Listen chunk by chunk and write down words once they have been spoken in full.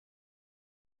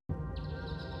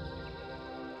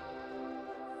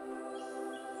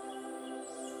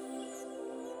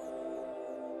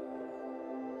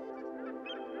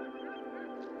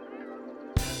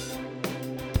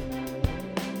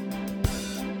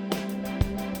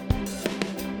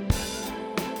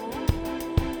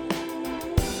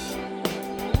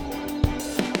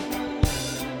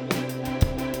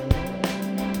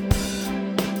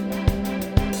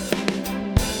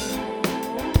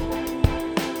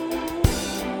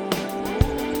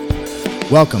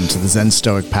Welcome to the Zen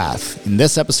Stoic Path. In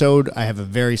this episode, I have a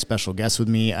very special guest with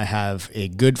me. I have a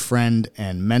good friend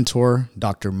and mentor,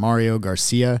 Dr. Mario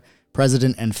Garcia,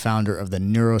 president and founder of the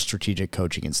Neurostrategic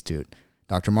Coaching Institute.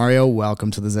 Dr. Mario, welcome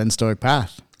to the Zen Stoic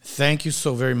Path. Thank you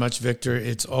so very much, Victor.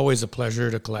 It's always a pleasure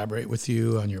to collaborate with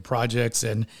you on your projects,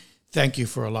 and thank you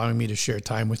for allowing me to share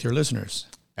time with your listeners.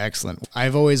 Excellent.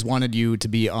 I've always wanted you to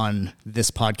be on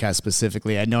this podcast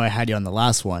specifically. I know I had you on the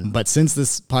last one, but since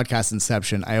this podcast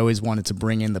inception, I always wanted to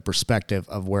bring in the perspective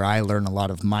of where I learn a lot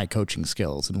of my coaching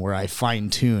skills and where I fine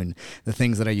tune the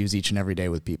things that I use each and every day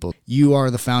with people. You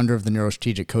are the founder of the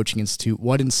Neurostrategic Coaching Institute.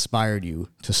 What inspired you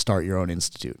to start your own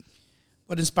institute?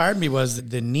 What inspired me was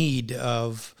the need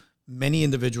of many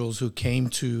individuals who came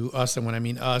to us, and when I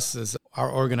mean us, is our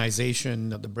organization,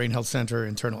 the Brain Health Center,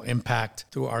 Internal Impact,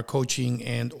 through our coaching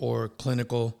and or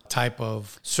clinical type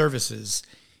of services.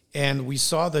 And we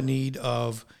saw the need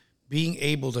of being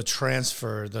able to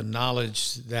transfer the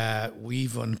knowledge that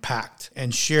we've unpacked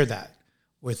and share that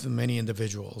with many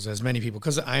individuals, as many people.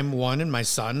 Because I'm one and my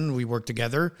son, we work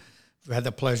together. I had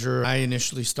the pleasure. I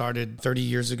initially started 30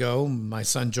 years ago. My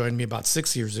son joined me about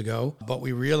 6 years ago. But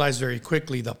we realized very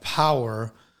quickly the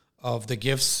power of the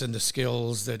gifts and the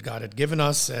skills that God had given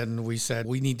us. And we said,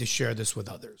 we need to share this with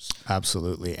others.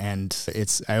 Absolutely. And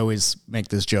I always make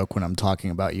this joke when I'm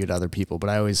talking about you to other people, but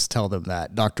I always tell them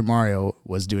that Dr. Mario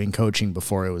was doing coaching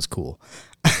before it was cool.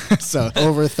 So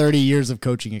over 30 years of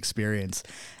coaching experience.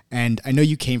 And I know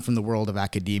you came from the world of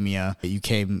academia. You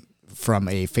came from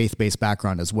a faith-based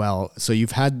background as well. So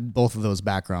you've had both of those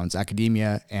backgrounds,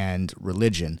 academia and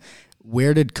religion.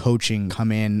 Where did coaching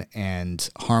come in and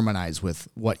harmonize with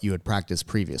what you had practiced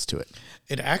previous to it?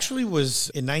 It actually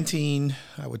was in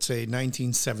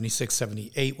 1976,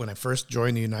 78, when I first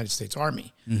joined the United States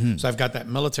Army. Mm-hmm. So I've got that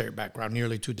military background,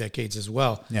 nearly 2 decades as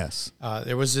well. Yes.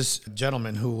 There was this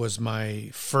gentleman who was my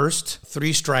first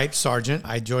 3-stripe sergeant.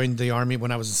 I joined the Army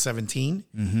when I was 17,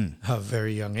 a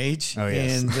very young age. Oh,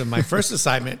 yes. And my first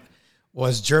assignment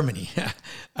was Germany.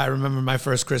 I remember my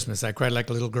first Christmas. I cried like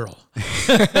a little girl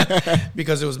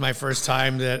because it was my first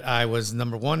time that I was,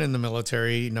 number one, in the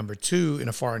military, number two, in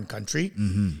a foreign country,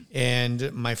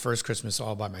 and my first Christmas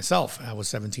all by myself. I was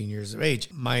 17 years of age.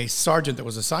 My sergeant that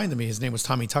was assigned to me, his name was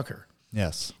Tommy Tucker.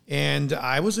 Yes. And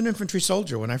I was an infantry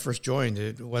soldier when I first joined.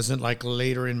 It wasn't like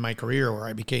later in my career where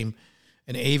I became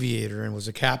an aviator and was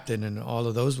a captain and all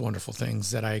of those wonderful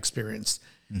things that I experienced.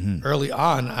 Mm-hmm. Early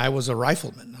on, I was a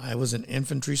rifleman. I was an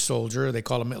infantry soldier. They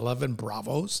call them 11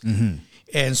 Bravos. Mm-hmm.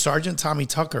 And Sergeant Tommy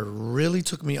Tucker really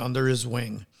took me under his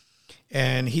wing.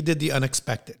 And he did the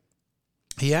unexpected.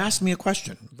 He asked me a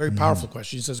question, a very powerful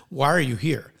question. He says, "Why are you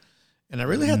here?" And I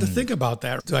really had to think about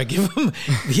that. Do I give him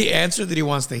the answer that he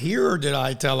wants to hear, or did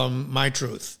I tell him my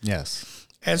truth? Yes.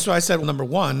 And so I said, well, number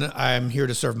one, I'm here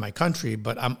to serve my country,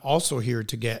 but I'm also here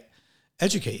to get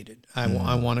educated. I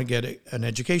want to get an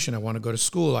education. I want to go to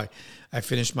school. I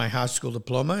finished my high school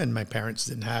diploma, and my parents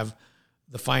didn't have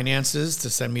the finances to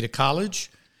send me to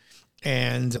college,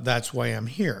 and that's why I'm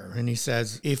here. And he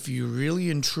says, if you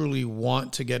really and truly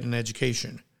want to get an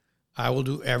education, I will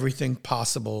do everything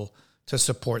possible to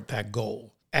support that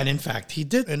goal. And in fact, he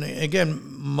did. And again,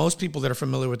 most people that are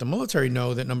familiar with the military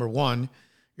know that, number one,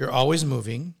 you're always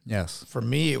moving. Yes. For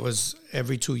me, it was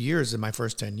every 2 years in my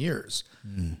first 10 years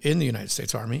in the United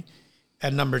States Army.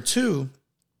 And number two,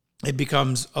 it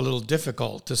becomes a little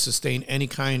difficult to sustain any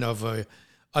kind of a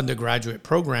undergraduate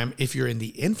program if you're in the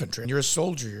infantry. You're a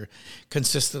soldier. You're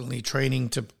consistently training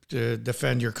to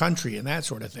defend your country and that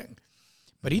sort of thing.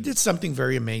 But he did something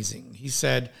very amazing. He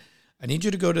said, I need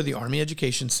you to go to the Army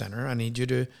Education Center. I need you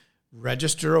to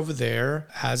register over there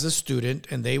as a student,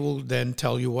 and they will then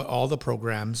tell you what all the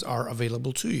programs are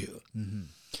available to you. Mm-hmm.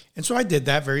 And so I did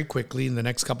that very quickly in the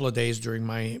next couple of days during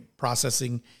my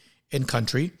processing in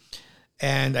country.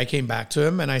 And I came back to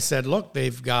him and I said, look,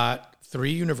 they've got 3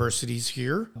 universities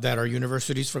here that are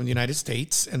universities from the United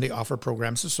States, and they offer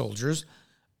programs to soldiers.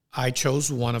 I chose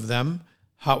one of them.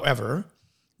 However,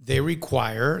 they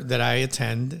require that I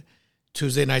attend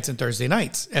Tuesday nights and Thursday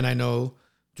nights. And I know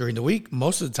during the week,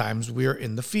 most of the times we're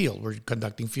in the field. We're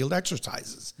conducting field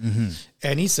exercises. Mm-hmm.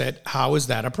 And he said, how is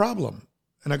that a problem?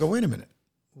 And I go, wait a minute.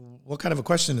 What kind of a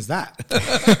question is that?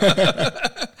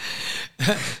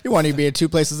 You want to be at 2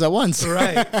 places at once.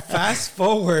 Right. Fast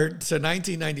forward to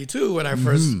 1992 when I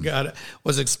first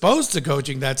was exposed to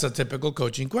coaching. That's a typical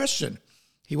coaching question.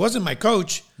 He wasn't my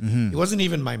coach. Mm-hmm. He wasn't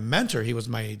even my mentor. He was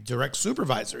my direct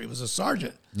supervisor. He was a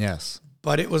sergeant. Yes.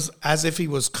 But it was as if he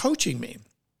was coaching me.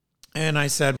 And I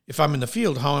said, if I'm in the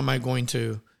field, how am I going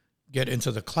to get into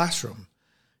the classroom?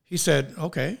 He said,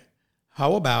 okay,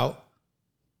 how about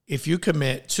if you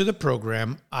commit to the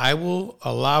program, I will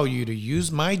allow you to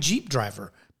use my Jeep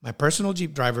driver, my personal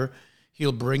Jeep driver.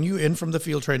 He'll bring you in from the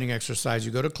field training exercise.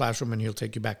 You go to classroom and he'll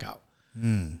take you back out.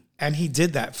 And he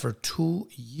did that for 2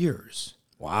 years.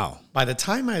 Wow. By the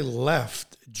time I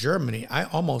left Germany, I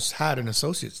almost had an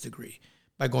associate's degree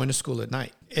by going to school at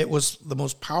night. It was the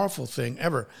most powerful thing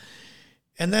ever.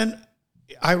 And then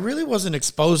I really wasn't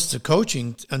exposed to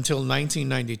coaching until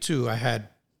 1992.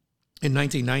 In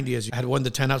 1990, I had won the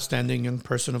 10 Outstanding Young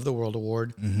Person of the World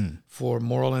Award for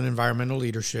moral and environmental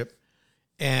leadership.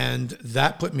 And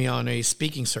that put me on a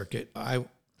speaking circuit.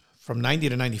 From 90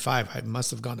 to 95, I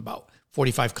must have gone to about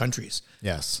 45 countries.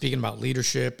 Yes. Speaking about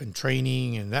leadership and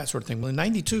training and that sort of thing. Well, in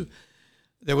 92,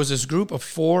 there was this group of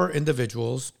 4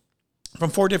 individuals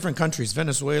from 4 different countries: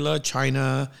 Venezuela,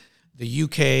 China, the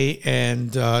UK,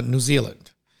 and New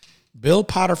Zealand. Bill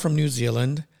Potter from New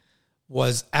Zealand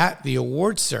was at the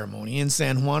awards ceremony in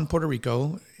San Juan, Puerto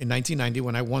Rico in 1990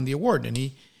 when I won the award. And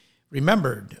he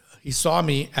remembered, he saw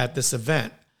me at this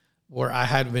event where I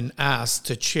had been asked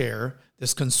to chair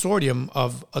this consortium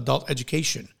of adult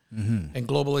education and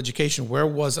global education. Where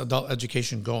was adult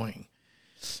education going?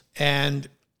 And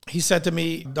he said to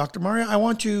me, Dr. Mario, I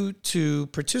want you to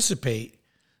participate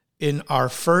in our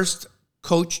first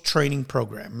coach training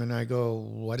program. And I go,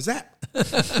 what is that?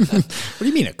 What do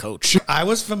you mean a coach? I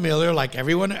was familiar, like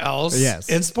everyone else,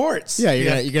 in sports. Yeah,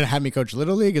 you're gonna have me coach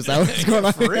Little League? Is that what's going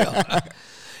on? For real.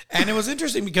 And it was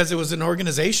interesting because it was an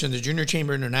organization. The Junior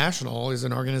Chamber International is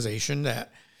an organization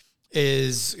that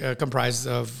is comprised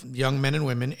of young men and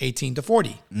women 18 to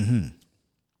 40.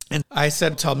 And I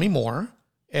said, tell me more.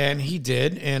 And he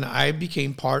did. And I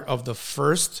became part of the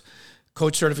first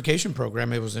coach certification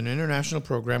program. It was an international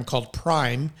program called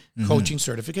Prime Coaching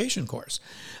Certification Course.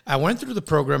 I went through the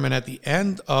program, and at the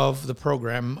end of the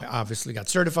program, I obviously got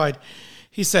certified.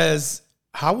 He says,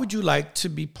 how would you like to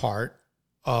be part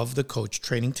of the coach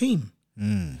training team?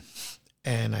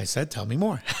 And I said, tell me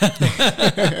more.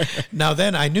 Now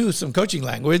then, I knew some coaching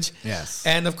language. Yes.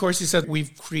 And of course, he said,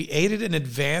 we've created an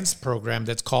advanced program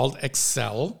that's called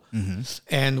Excel.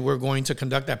 And we're going to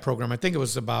conduct that program. I think it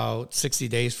was about 60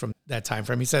 days from that time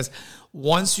frame. He says,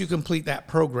 once you complete that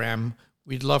program,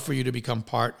 we'd love for you to become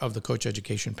part of the coach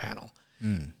education panel.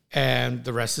 And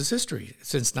the rest is history.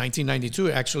 Since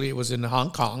 1992, actually, it was in Hong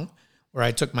Kong where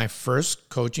I took my first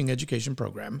coaching education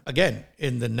program. Again,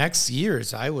 in the next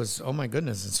years, I was, oh my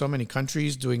goodness, in so many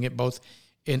countries, doing it both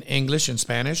in English and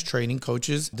Spanish, training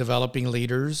coaches, developing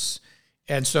leaders.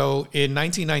 And so in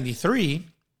 1993,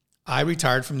 I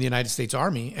retired from the United States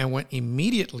Army and went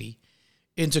immediately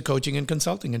into coaching and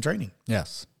consulting and training.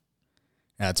 Yes.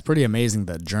 Yeah, it's pretty amazing,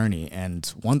 that journey. And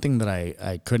one thing that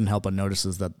I couldn't help but notice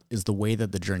is the way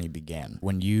that the journey began.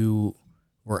 When you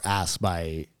were asked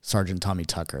by Sergeant Tommy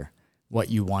Tucker what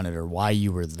you wanted or why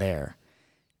you were there.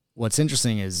 What's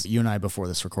interesting is you and I, before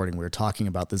this recording, we were talking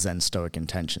about the Zen Stoic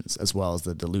intentions as well as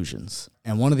the delusions.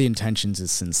 And one of the intentions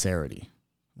is sincerity.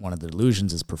 One of the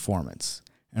delusions is performance.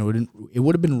 And it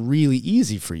would have been really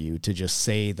easy for you to just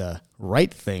say the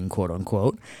right thing, quote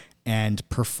unquote, and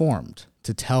performed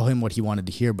to tell him what he wanted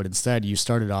to hear. But instead, you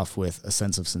started off with a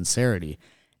sense of sincerity.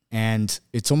 And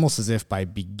it's almost as if by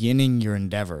beginning your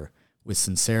endeavor with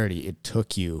sincerity, it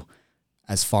took you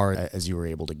as far as you were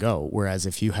able to go. Whereas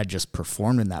if you had just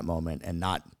performed in that moment and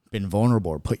not been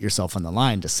vulnerable or put yourself on the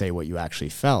line to say what you actually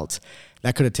felt,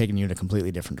 that could have taken you in a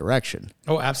completely different direction.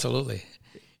 Oh, absolutely.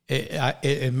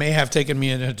 It may have taken me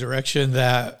in a direction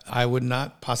that I would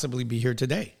not possibly be here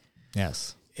today.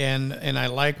 Yes. And I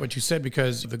like what you said,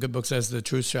 because the good book says the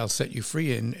truth shall set you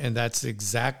free. And that's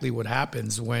exactly what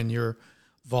happens when you're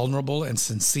vulnerable and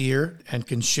sincere and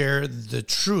can share the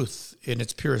truth in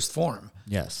its purest form.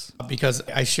 Yes. Because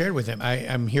I shared with him,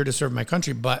 I'm here to serve my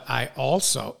country, but I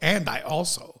also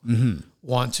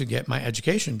want to get my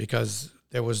education, because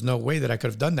there was no way that I could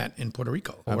have done that in Puerto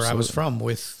Rico, where I was from,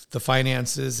 with the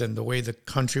finances and the way the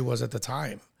country was at the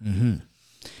time. And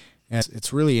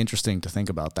it's really interesting to think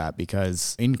about that,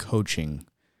 because in coaching,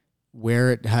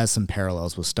 where it has some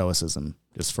parallels with Stoicism,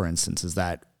 just for instance, is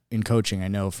that in coaching, I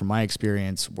know from my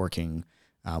experience working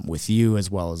with you, as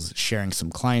well as sharing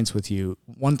some clients with you,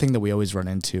 one thing that we always run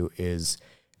into is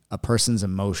a person's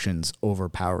emotions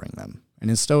overpowering them. And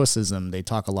in Stoicism, they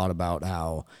talk a lot about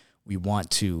how we want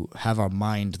to have our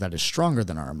mind that is stronger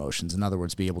than our emotions. In other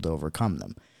words, be able to overcome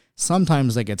them.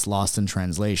 Sometimes that gets lost in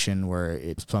translation, where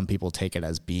some people take it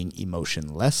as being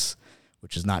emotionless,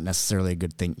 which is not necessarily a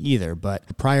good thing either.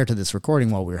 But prior to this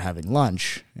recording, while we were having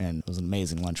lunch, and it was an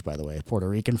amazing lunch, by the way, Puerto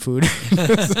Rican food,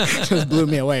 just blew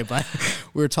me away. But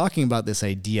we were talking about this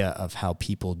idea of how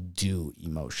people do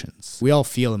emotions. We all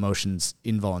feel emotions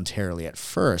involuntarily at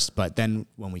first, but then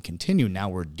when we continue, now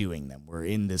we're doing them. We're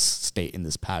in this state, in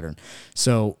this pattern.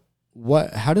 So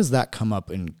how does that come up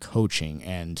in coaching,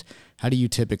 and how do you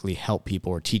typically help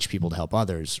people or teach people to help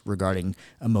others regarding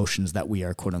emotions that we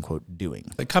are quote unquote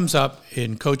doing? It comes up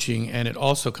in coaching, and it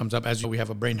also comes up as we have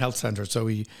a brain health center. So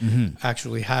we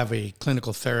actually have a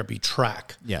clinical therapy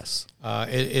track. Yes.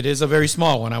 It is a very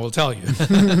small one, I will tell you.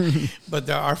 But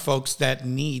there are folks that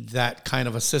need that kind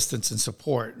of assistance and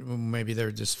support. Maybe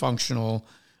they're dysfunctional,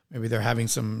 maybe they're having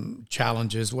some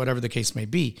challenges, whatever the case may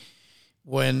be.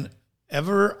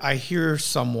 Whenever I hear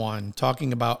someone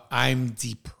talking about I'm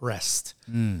depressed,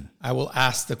 I will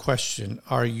ask the question,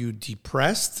 are you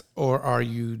depressed or are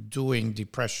you doing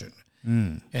depression?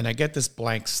 And I get this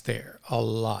blank stare a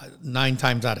lot, 9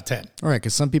 times out of 10. All right,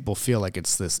 because some people feel like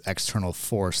it's this external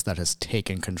force that has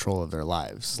taken control of their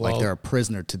lives, like they're a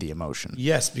prisoner to the emotion.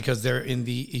 Yes, because they're in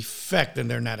the effect and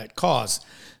they're not at cause.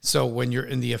 So when you're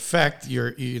in the effect,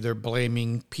 you're either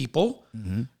blaming people,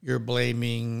 you're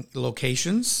blaming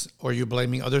locations, or you're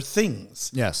blaming other things.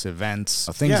 Yes, events,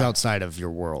 things outside of your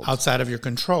world. Outside of your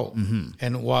control.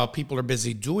 And while people are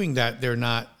busy doing that, they're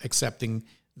not accepting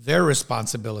their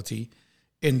responsibility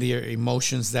in their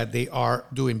emotions that they are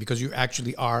doing, because you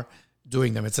actually are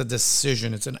doing them. It's a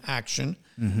decision, it's an action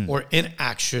or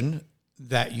inaction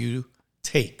that you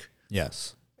take.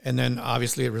 Yes. And then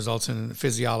obviously it results in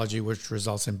physiology, which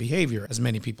results in behavior, as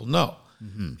many people know.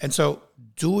 And so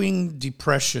doing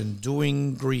depression,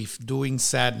 doing grief, doing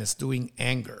sadness, doing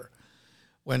anger,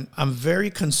 when I'm very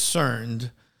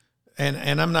concerned,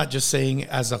 and I'm not just saying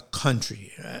as a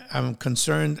country, I'm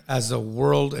concerned as a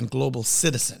world and global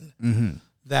citizen,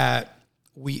 that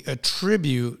we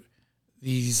attribute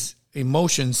these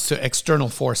emotions to external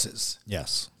forces.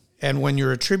 Yes. And when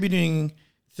you're attributing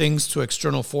things to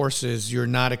external forces, you're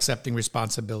not accepting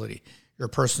responsibility, your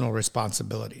personal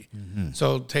responsibility.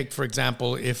 So take, for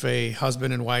example, if a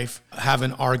husband and wife have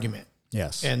an argument,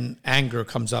 Yes. and anger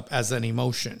comes up as an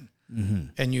emotion,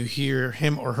 and you hear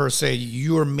him or her say,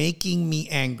 "You're making me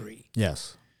angry."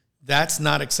 Yes. That's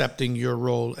not accepting your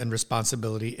role and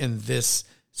responsibility in this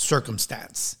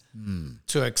circumstance.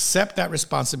 To accept that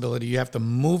responsibility, you have to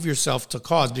move yourself to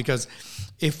cause, because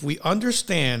if we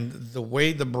understand the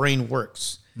way the brain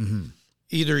works,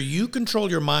 either you control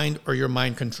your mind or your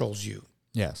mind controls you.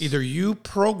 Yes. Either you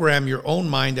program your own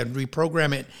mind and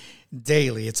reprogram it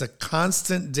daily. It's a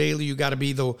constant daily. You got to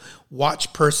be the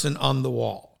watch person on the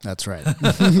wall. That's right.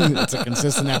 It's a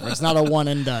consistent effort. It's not a one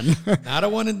and done. Not a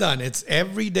one and done. It's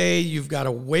every day. You've got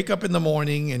to wake up in the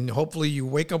morning, and hopefully you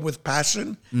wake up with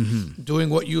passion, doing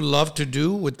what you love to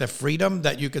do, with the freedom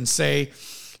that you can say,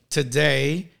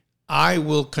 today I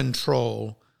will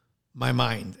control my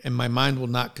mind, and my mind will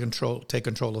not take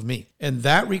control of me. And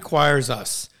that requires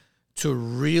us to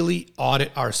really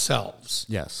audit ourselves.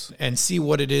 Yes. And see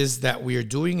what it is that we are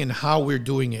doing and how we're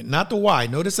doing it. Not the why.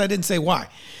 Notice I didn't say why.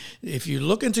 If you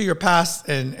look into your past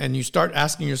and you start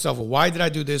asking yourself, well, why did I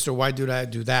do this or why did I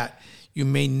do that? You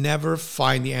may never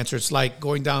find the answer. It's like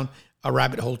going down a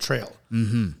rabbit hole trail.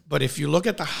 But if you look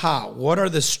at the how, what are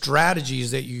the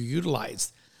strategies that you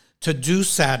utilize to do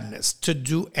sadness, to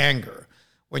do anger?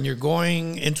 When you're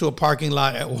going into a parking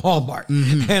lot at Walmart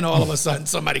and all of a sudden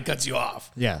somebody cuts you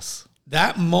off. Yes.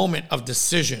 That moment of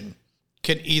decision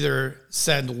can either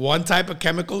send one type of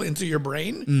chemical into your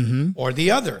brain or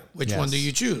the other. Which one do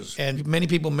you choose? And many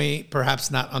people may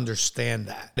perhaps not understand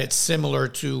that. It's similar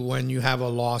to when you have a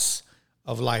loss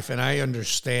of life. And I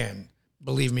understand,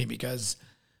 believe me, because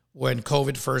when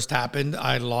COVID first happened,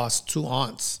 I lost 2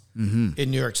 aunts in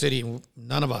New York City.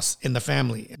 None of us in the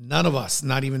family, none of us,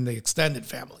 not even the extended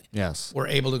family, were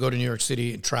able to go to New York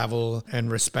City and travel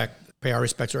and pay our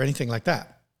respects or anything like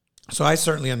that. So I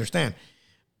certainly understand.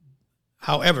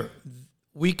 However,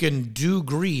 we can do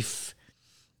grief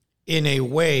in a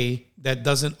way that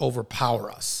doesn't overpower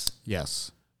us.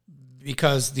 Yes.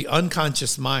 Because the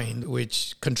unconscious mind,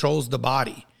 which controls the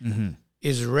body,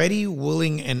 is ready,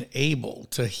 willing, and able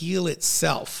to heal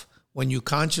itself when you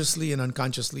consciously and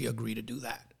unconsciously agree to do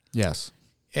that. Yes.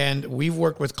 And we've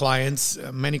worked with clients,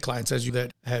 many clients, as you,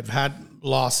 that have had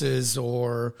losses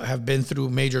or have been through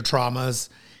major traumas.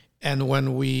 And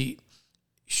when we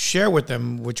share with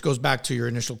them, which goes back to your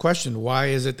initial question, why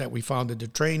is it that we founded the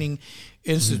Training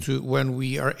Institute? When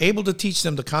we are able to teach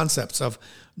them the concepts of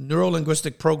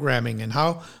neuro-linguistic programming and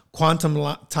how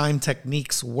quantum time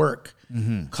techniques work,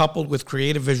 coupled with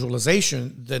creative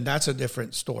visualization, then that's a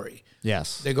different story.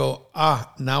 Yes. They go,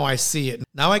 now I see it.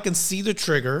 Now I can see the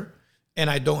trigger and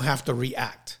I don't have to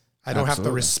react. I don't have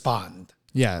to respond.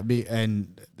 Yeah.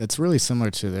 And that's really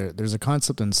similar to there's a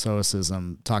concept in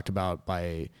Stoicism talked about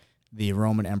by the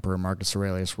Roman Emperor Marcus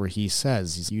Aurelius, where he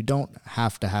says you don't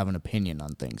have to have an opinion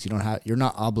on things. You're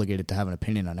not obligated to have an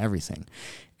opinion on everything.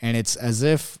 And it's as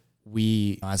if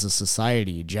we, as a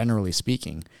society, generally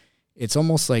speaking, it's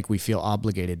almost like we feel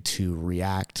obligated to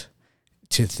react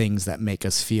to things that make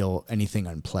us feel anything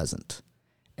unpleasant.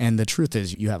 And the truth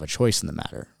is, you have a choice in the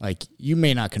matter. Like, you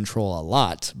may not control a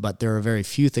lot, but there are very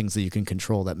few things that you can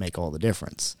control that make all the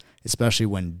difference, especially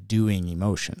when doing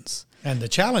emotions. And the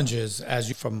challenge is,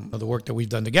 from the work that we've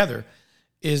done together,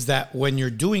 is that when you're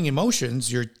doing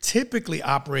emotions, you're typically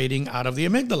operating out of the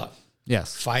amygdala.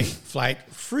 Yes. Fight, flight,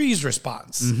 freeze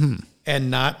response.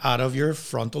 And not out of your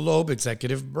frontal lobe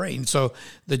executive brain. So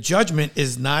the judgment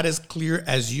is not as clear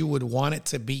as you would want it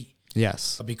to be.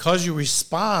 Yes. Because you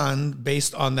respond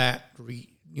based on that,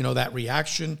 that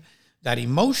reaction, that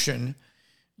emotion,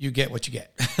 you get what you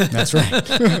get. That's right.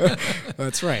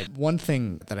 That's right. One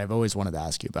thing that I've always wanted to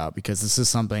ask you about, because this is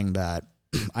something that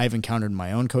I've encountered in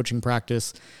my own coaching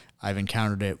practice, I've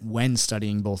encountered it when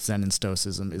studying both Zen and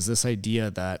Stoicism, is this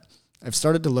idea that I've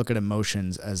started to look at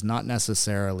emotions as not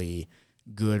necessarily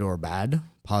good or bad,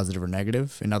 positive or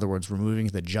negative. In other words, removing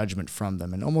the judgment from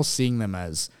them and almost seeing them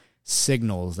as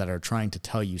signals that are trying to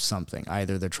tell you something.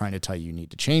 Either they're trying to tell you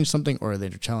need to change something, or they're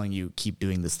telling you keep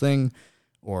doing this thing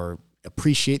or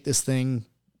appreciate this thing,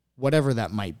 whatever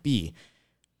that might be.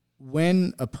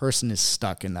 When a person is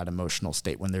stuck in that emotional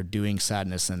state, when they're doing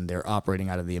sadness and they're operating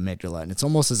out of the amygdala, and it's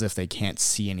almost as if they can't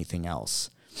see anything else,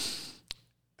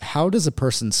 how does a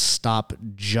person stop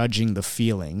judging the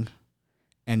feeling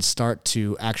and start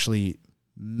to actually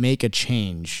make a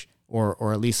change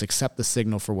or at least accept the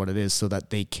signal for what it is so that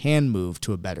they can move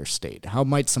to a better state? How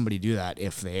might somebody do that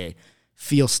if they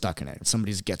feel stuck in it? If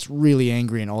somebody gets really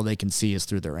angry and all they can see is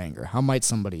through their anger, how might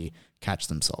somebody catch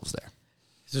themselves there?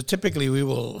 So typically we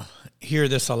will hear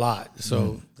this a lot.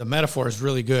 So the metaphor is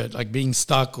really good, like being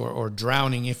stuck or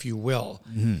drowning, if you will.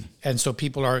 And so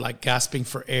people are like gasping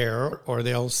for air, or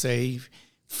they'll say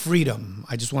freedom.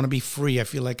 I just want to be free. I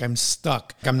feel like I'm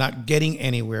stuck. I'm not getting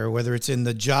anywhere, whether it's in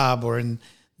the job or in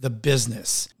the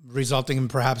business, resulting in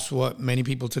perhaps what many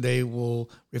people today will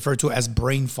refer to as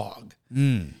brain fog.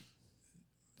 The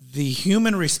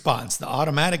human response, the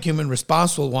automatic human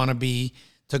response will want to be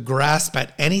to grasp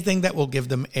at anything that will give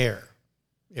them air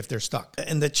if they're stuck.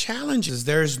 And the challenge is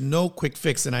there's no quick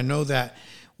fix. And I know that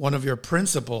one of your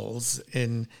principles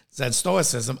in Zen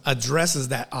Stoicism addresses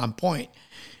that on point.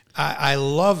 I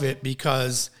love it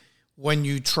because when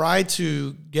you try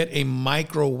to get a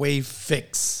microwave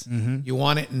fix, you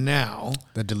want it now.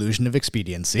 The delusion of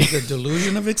expediency. The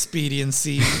delusion of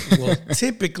expediency will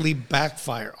typically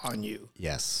backfire on you.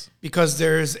 Yes. Because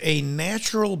there's a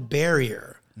natural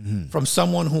barrier from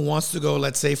someone who wants to go,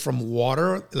 let's say, from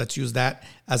water, let's use that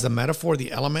as a metaphor,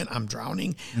 the element, I'm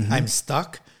drowning, I'm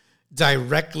stuck,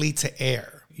 directly to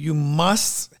air. You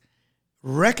must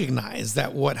recognize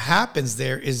that what happens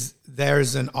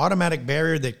there's an automatic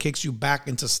barrier that kicks you back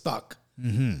into stuck.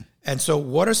 And so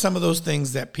what are some of those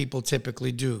things that people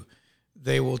typically do?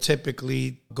 They will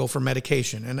typically go for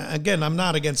medication. And again, I'm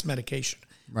not against medication.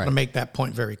 Right. I want to make that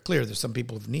point very clear. There's some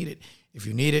people who need it. If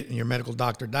you need it and your medical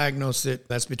doctor diagnosed it,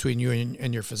 that's between you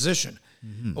and your physician.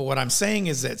 But what I'm saying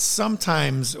is that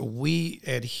sometimes we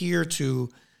adhere to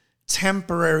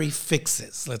temporary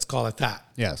fixes, let's call it that.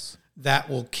 Yes. That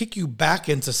will kick you back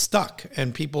into stuck.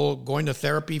 And people going to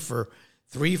therapy for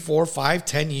 3, 4, 5,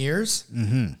 10 years,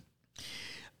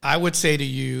 I would say to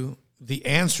you, the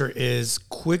answer is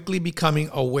quickly becoming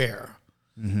aware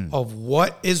of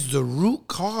what is the root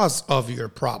cause of your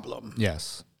problem.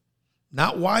 Yes.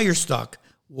 Not why you're stuck.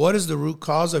 What is the root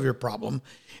cause of your problem?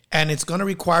 And it's going to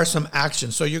require some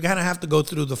action. So you're going to have to go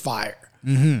through the fire.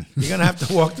 You're going to have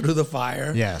to walk through the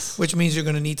fire. Yes. Which means you're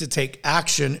going to need to take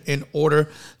action in order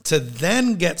to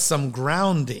then get some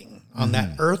grounding on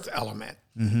that earth element.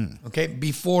 Okay,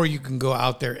 before you can go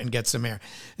out there and get some air.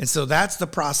 And so that's the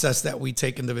process that we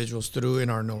take individuals through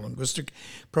in our neurolinguistic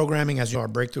programming, as our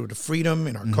breakthrough to freedom,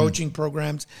 in our coaching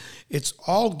programs. It's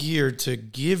all geared to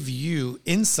give you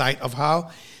insight of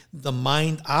how the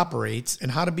mind operates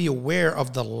and how to be aware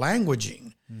of the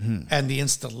languaging and the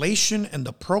installation and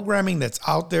the programming that's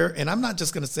out there. And I'm not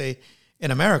just going to say in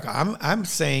America, I'm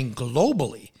saying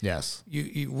globally. Yes.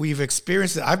 We've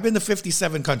experienced it. I've been to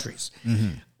 57 countries.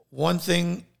 One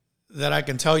thing that I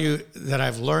can tell you that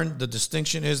I've learned, the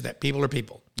distinction is that people are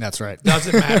people. That's right.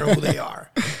 Doesn't matter who they are.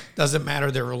 Doesn't matter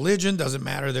their religion, doesn't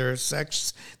matter their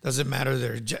sex, doesn't matter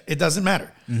it doesn't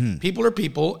matter. People are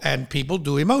people, and people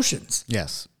do emotions.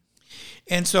 Yes.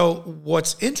 And so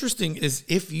what's interesting is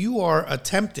if you are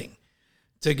attempting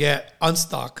to get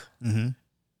unstuck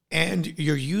and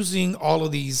you're using all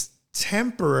of these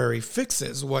temporary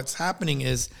fixes, what's happening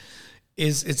is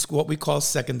it's what we call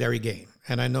secondary gain.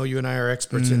 And I know you and I are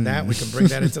experts in that. We can bring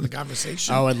that into the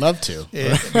conversation. Oh, I'd love to.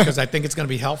 Because I think it's going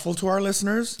to be helpful to our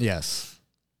listeners. Yes.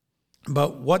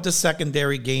 But what does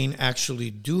secondary gain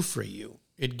actually do for you?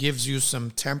 It gives you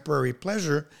some temporary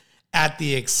pleasure at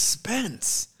the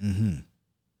expense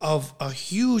of a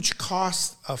huge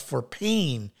cost for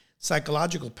pain,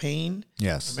 psychological pain.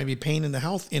 Yes. Maybe pain in the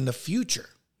health in the future.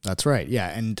 That's right. Yeah.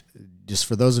 And just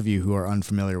for those of you who are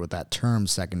unfamiliar with that term,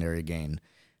 secondary gain,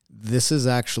 this is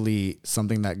actually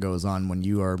something that goes on when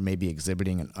you are maybe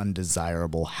exhibiting an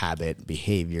undesirable habit,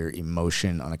 behavior,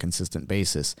 emotion on a consistent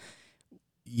basis.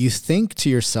 You think to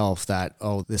yourself that,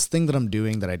 oh, this thing that I'm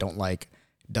doing that I don't like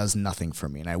does nothing for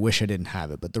me, and I wish I didn't have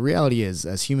it. But the reality is,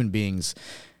 as human beings,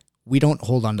 we don't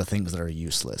hold on to things that are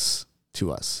useless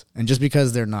to us. And just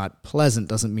because they're not pleasant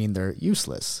doesn't mean they're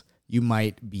useless. You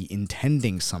might be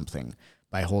intending something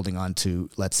by holding on to,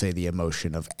 let's say, the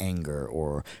emotion of anger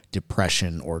or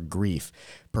depression or grief.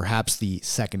 Perhaps the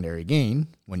secondary gain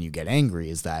when you get angry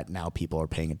is that now people are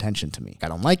paying attention to me. I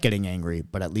don't like getting angry,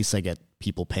 but at least I get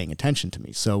people paying attention to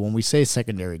me. So when we say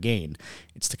secondary gain,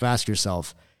 it's to ask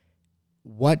yourself,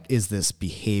 what is this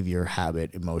behavior,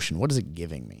 habit, emotion? What is it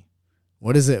giving me?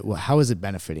 What is it? How is it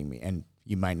benefiting me? And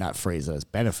you might not phrase it as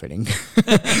benefiting,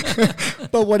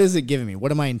 but what is it giving me?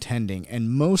 What am I intending?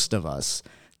 And most of us,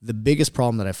 the biggest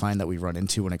problem that I find that we run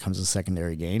into when it comes to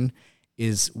secondary gain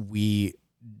is we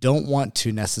don't want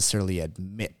to necessarily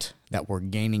admit that we're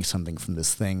gaining something from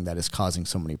this thing that is causing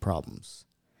so many problems.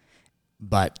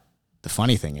 But the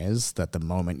funny thing is that the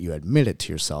moment you admit it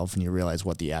to yourself and you realize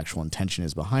what the actual intention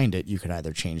is behind it, you can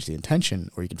either change the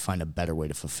intention or you can find a better way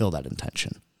to fulfill that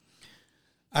intention.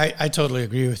 I totally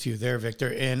agree with you there,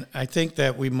 Victor. And I think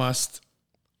that we must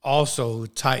also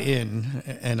tie in,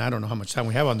 and I don't know how much time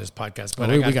we have on this podcast, but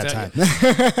we got time.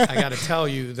 I got to tell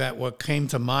you that what came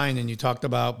to mind, and you talked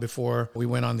about before we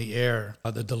went on the air,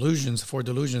 the delusions, 4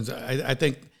 delusions. I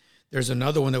think there's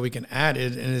another one that we can add,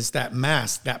 and it's that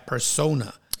mask, that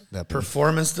persona.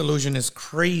 Performance delusion is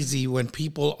crazy when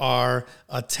people are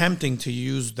attempting to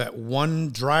use that one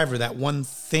driver, that one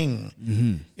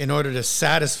thing in order to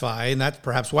satisfy. And that's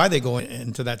perhaps why they go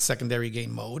into that secondary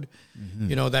gain mode.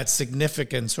 You know, that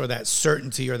significance or that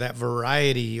certainty or that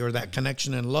variety or that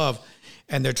connection and love.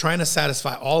 And they're trying to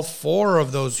satisfy all 4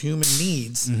 of those human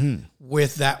needs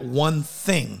with that one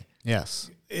thing.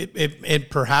 Yes. It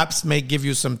perhaps may give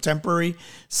you some temporary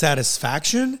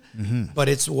satisfaction, but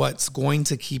it's what's going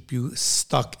to keep you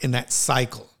stuck in that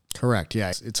cycle. Correct. Yeah.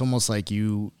 It's almost like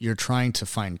you're trying to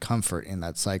find comfort in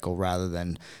that cycle rather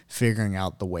than figuring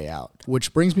out the way out.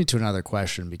 Which brings me to another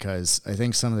question, because I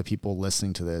think some of the people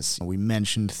listening to this, we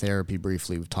mentioned therapy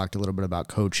briefly. We've talked a little bit about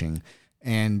coaching,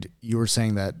 and you were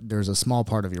saying that there's a small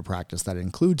part of your practice that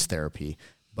includes therapy,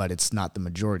 but it's not the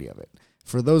majority of it.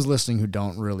 For those listening who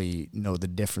don't really know the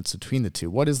difference between the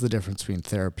two, what is the difference between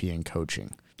therapy and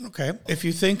coaching? Okay. If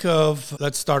you think of,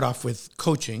 let's start off with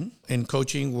coaching. In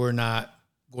coaching, we're not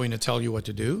going to tell you what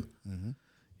to do.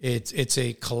 It's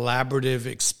a collaborative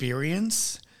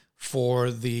experience for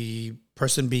the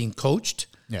person being coached.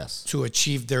 Yes. To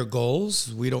achieve their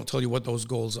goals. We don't tell you what those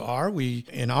goals are.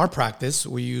 In our practice,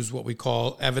 we use what we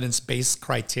call evidence-based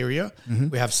criteria.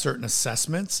 We have certain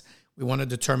assessments. We want to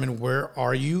determine where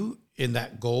are you in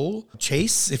that goal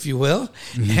chase, if you will,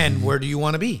 and where do you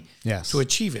want to be to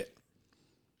achieve it.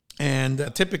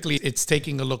 And typically it's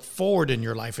taking a look forward in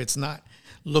your life. It's not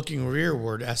looking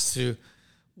rearward as to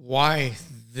why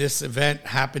this event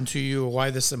happened to you or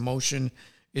why this emotion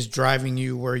is driving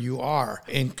you where you are.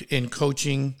 In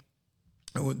coaching,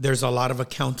 there's a lot of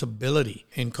accountability.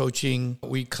 In coaching,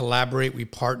 we collaborate, we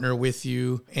partner with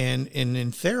you. And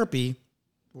in therapy,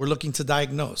 we're looking to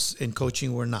diagnose. In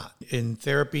coaching, we're not. In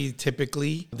therapy,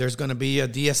 typically, there's going to be a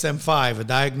DSM-5, a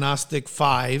diagnostic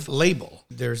 5 label.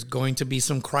 There's going to be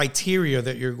some criteria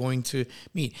that you're going to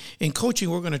meet. In coaching,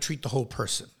 we're going to treat the whole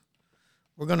person.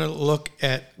 We're going to look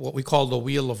at what we call the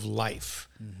wheel of life.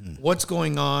 What's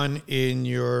going on in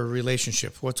your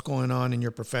relationship? What's going on in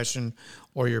your profession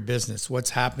or your business? What's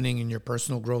happening in your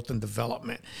personal growth and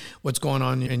development? What's going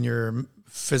on in your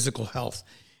physical health?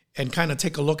 And kind of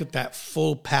take a look at that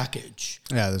full package.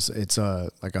 Yeah, it's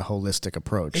like a holistic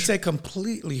approach. It's a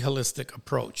completely holistic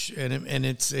approach, and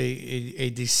it's a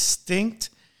distinct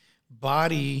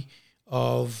body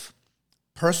of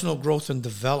personal growth and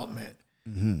development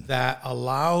that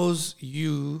allows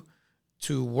you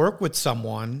to work with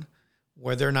someone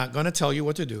where they're not going to tell you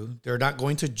what to do. They're not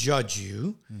going to judge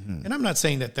you. And I'm not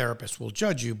saying that therapists will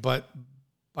judge you, but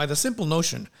by the simple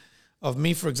notion of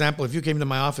me, for example, if you came to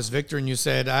my office, Victor, and you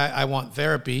said, I want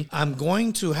therapy, I'm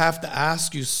going to have to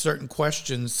ask you certain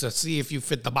questions to see if you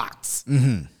fit the box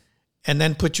and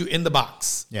then put you in the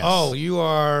box. Yes. Oh, you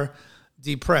are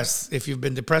depressed. If you've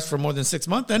been depressed for more than 6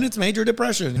 months, then it's major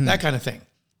depression, that kind of thing.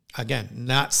 Again,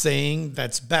 not saying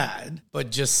that's bad,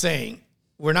 but just saying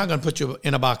we're not going to put you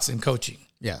in a box in coaching.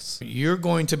 Yes. You're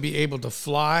going to be able to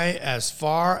fly as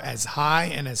far, as high,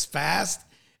 and as fast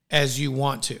as you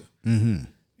want to.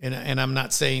 And I'm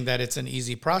not saying that it's an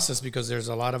easy process, because there's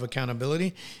a lot of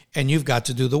accountability and you've got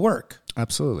to do the work.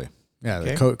 Absolutely. Yeah,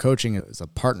 Okay. the coaching is a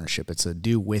partnership. It's a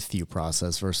do with you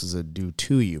process versus a do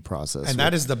to you process. And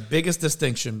that is the biggest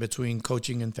distinction between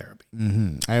coaching and therapy.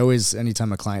 I always,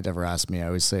 anytime a client ever asks me, I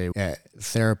always say,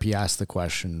 therapy asks the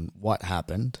question, what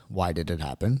happened? Why did it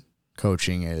happen?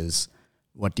 Coaching is,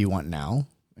 what do you want now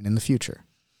and in the future?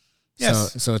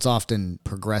 Yes. So it's often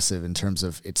progressive in terms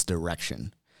of its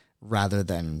direction rather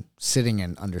than sitting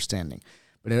and understanding.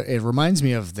 But it reminds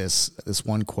me of this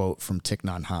one quote from Thich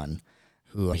Nhat Hanh,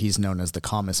 who he's known as the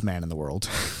calmest man in the world.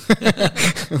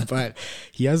 But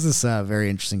he has this very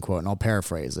interesting quote, and I'll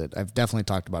paraphrase it. I've definitely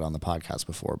talked about it on the podcast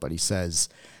before, but he says,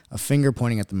 a finger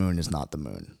pointing at the moon is not the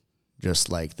moon. Just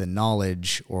like the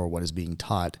knowledge or what is being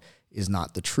taught is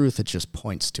not the truth, it just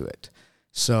points to it.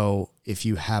 So if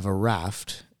you have a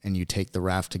raft and you take the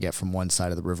raft to get from one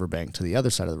side of the riverbank to the other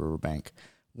side of the riverbank,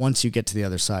 once you get to the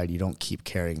other side, you don't keep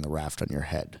carrying the raft on your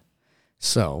head.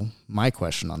 So my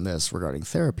question on this regarding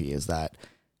therapy is that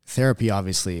therapy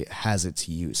obviously has its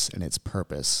use and its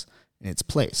purpose and its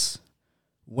place.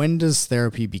 When does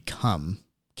therapy become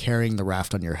carrying the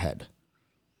raft on your head?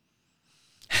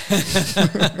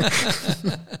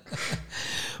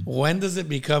 When does it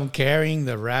become carrying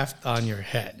the raft on your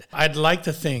head? I'd like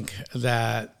to think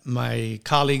that my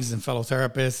colleagues and fellow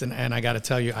therapists, and I got to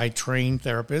tell you, I train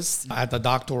therapists at the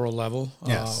doctoral level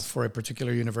for a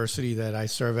particular university that I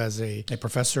serve as a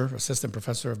professor, assistant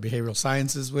professor of behavioral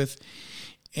sciences with.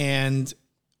 And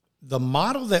the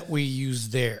model that we use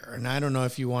there, and I don't know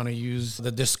if you want to use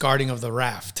the discarding of the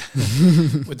raft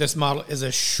with this model, is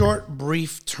a short,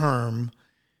 brief term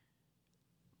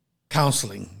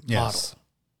counseling model.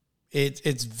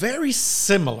 It's very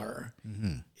similar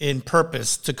in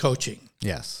purpose to coaching.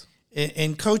 Yes.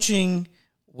 In coaching,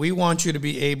 we want you to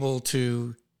be able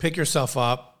to pick yourself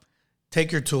up,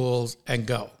 take your tools, and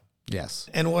go. Yes.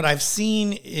 And what I've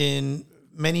seen in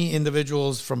many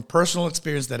individuals from personal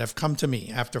experience that have come to me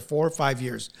after 4 or 5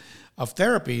 years of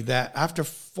therapy, that after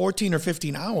 14 or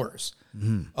 15 hours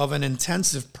of an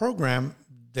intensive program,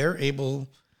 they're able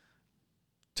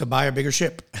to buy a bigger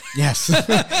ship. Yes,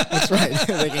 that's right.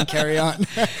 They can carry on.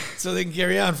 So they can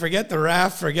carry on. Forget the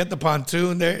raft, forget the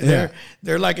pontoon. They're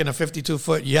like in a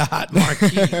 52-foot yacht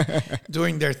marquee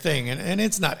doing their thing. And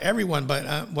it's not everyone,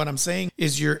 but what I'm saying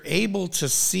is you're able to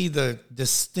see the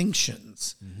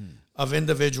distinctions of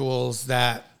individuals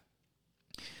that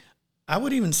I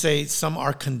would even say some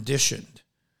are conditioned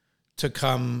to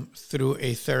come through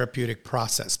a therapeutic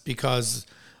process because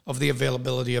of the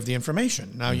availability of the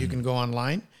information. Now you can go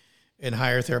online and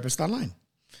hire a therapist online.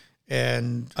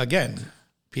 And again,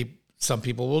 some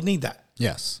people will need that.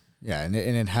 Yes. Yeah. And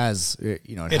it has, it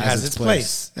has its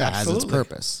place. It has its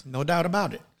purpose. No doubt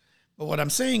about it. But what I'm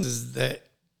saying is that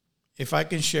if I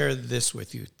can share this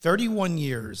with you, 31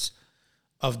 years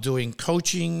of doing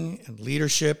coaching and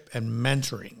leadership and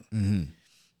mentoring.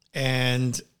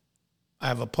 And I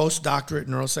have a postdoctorate in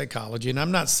neuropsychology, and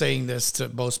I'm not saying this to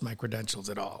boast my credentials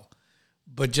at all,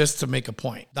 but just to make a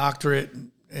point. Doctorate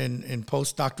in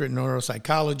postdoctorate in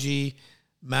neuropsychology,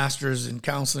 master's in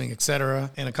counseling,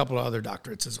 etc., and a couple of other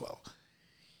doctorates as well.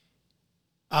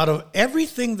 Out of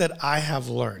everything that I have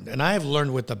learned, and I have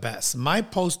learned with the best, my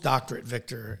postdoctorate,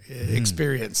 Victor,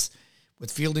 experience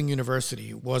with Fielding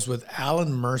University was with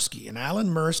Alan Mirsky. And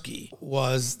Alan Mirsky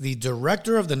was the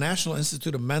director of the National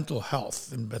Institute of Mental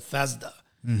Health in Bethesda.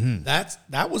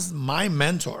 That was my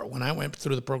mentor when I went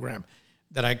through the program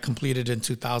that I completed in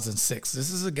 2006. This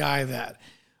is a guy that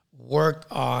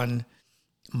worked on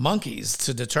monkeys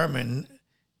to determine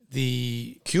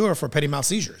the cure for petit mal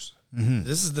seizures.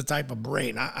 This is the type of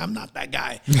brain. I'm not that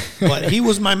guy, but he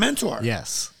was my mentor.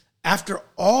 Yes. After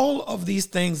all of these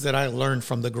things that I learned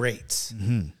from the greats,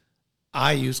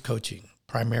 I use coaching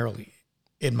primarily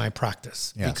in my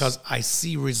practice because I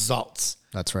see results.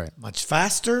 That's right. Much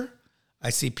faster.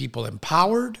 I see people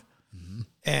empowered.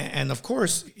 And of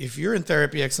course, if you're in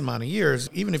therapy X amount of years,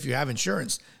 even if you have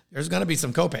insurance, there's going to be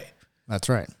some copay. That's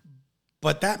right.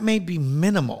 But that may be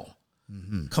minimal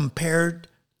compared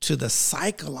to the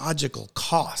psychological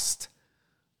cost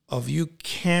of you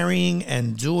carrying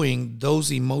and doing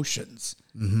those emotions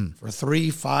for 3,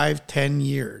 5, 10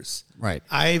 years. Right.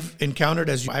 I've encountered,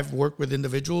 I've worked with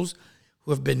individuals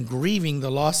who have been grieving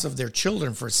the loss of their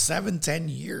children for 7, 10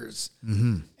 years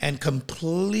and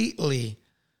completely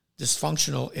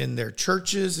dysfunctional in their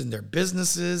churches, in their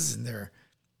businesses, in their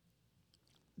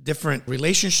different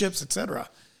relationships, etc.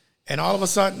 And all of a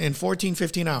sudden, in 14,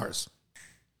 15 hours,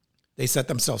 they set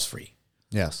themselves free.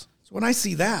 Yes. So when I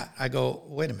see that, I go,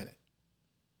 wait a minute.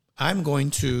 I'm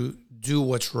going to do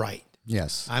what's right.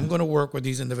 Yes. I'm going to work with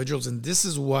these individuals, and this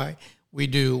is why we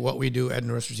do what we do at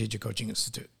Neurostrategic Coaching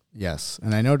Institute. Yes.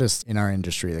 And I noticed in our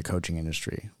industry, the coaching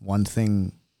industry, one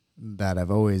thing that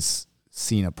I've always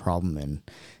seen a problem in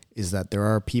is that there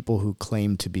are people who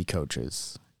claim to be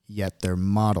coaches, yet their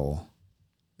model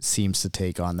seems to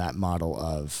take on that model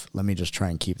of, let me just try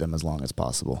and keep them as long as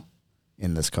possible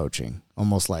in this coaching,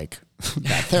 almost like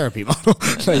that therapy model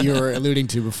that you were alluding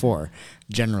to before,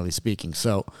 generally speaking.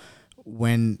 So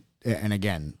and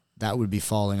again, that would be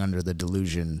falling under the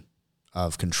delusion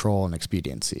of control and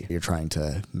expediency. You're trying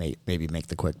to maybe make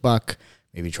the quick buck,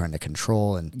 maybe trying to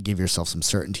control and give yourself some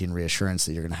certainty and reassurance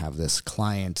that you're going to have this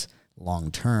client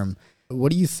long term.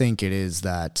 What do you think it is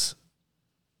that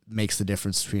makes the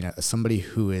difference between somebody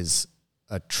who is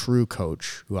a true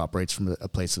coach who operates from a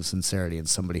place of sincerity and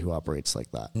somebody who operates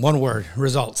like that? One word,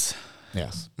 results.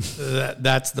 Yes.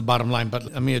 That's the bottom line.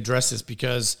 But let me address this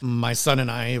because my son and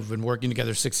I have been working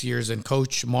together 6 years, and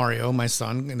Coach Mario, my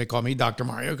son, and they call me Dr.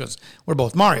 Mario because we're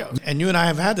both Mario. And you and I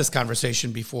have had this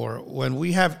conversation before. When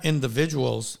we have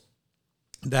individuals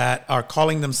that are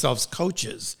calling themselves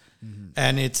coaches,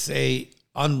 and it's a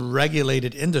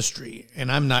unregulated industry,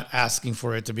 and I'm not asking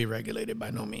for it to be regulated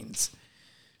by no means,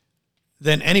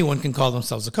 then anyone can call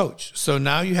themselves a coach. So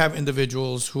now you have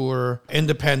individuals who are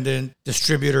independent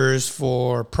distributors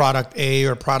for product A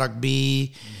or product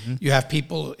B. You have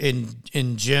people in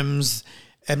gyms,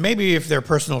 and maybe if they're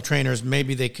personal trainers,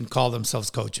 maybe they can call themselves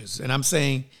coaches. And I'm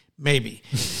saying maybe,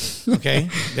 okay?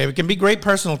 They can be great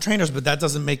personal trainers, but that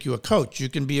doesn't make you a coach. You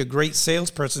can be a great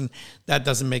salesperson. That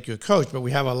doesn't make you a coach. But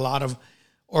we have a lot of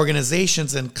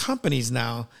organizations and companies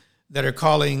now that are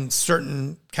calling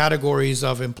certain categories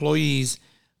of employees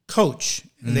coach.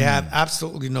 And they have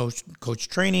absolutely no coach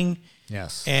training.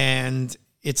 Yes. And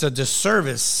it's a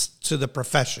disservice to the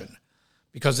profession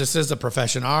because this is a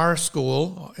profession. Our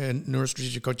school,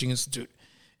 Neurostrategic Coaching Institute,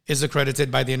 is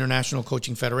accredited by the International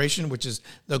Coaching Federation, which is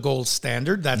the gold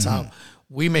standard. That's how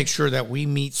we make sure that we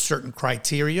meet certain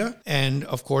criteria. And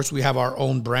of course, we have our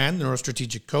own brand,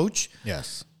 Neurostrategic Coach.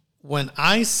 Yes. When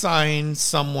I sign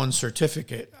someone's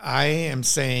certificate, I am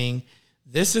saying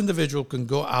this individual can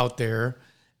go out there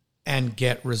and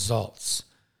get results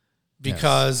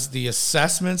because the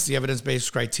assessments, the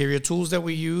evidence-based criteria tools that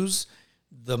we use,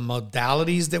 the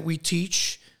modalities that we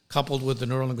teach, coupled with the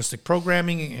neuro-linguistic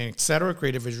programming, and et cetera,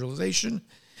 creative visualization,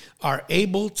 are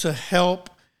able to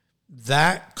help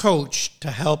that coach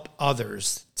to help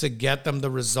others to get them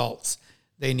the results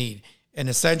they need. And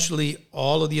essentially,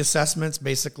 all of the assessments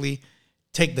basically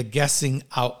take the guessing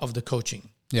out of the coaching.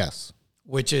 Yes.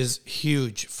 Which is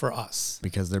huge for us.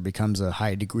 Because there becomes a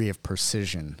high degree of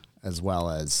precision as well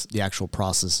as the actual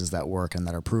processes that work and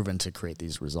that are proven to create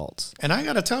these results. And I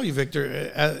got to tell you, Victor,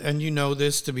 and you know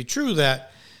this to be true,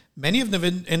 that many of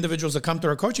the individuals that come to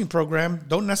our coaching program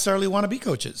don't necessarily want to be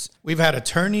coaches. We've had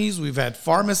attorneys, we've had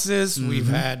pharmacists, we've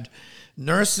had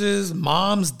nurses,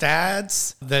 moms,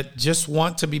 dads that just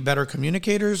want to be better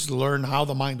communicators, learn how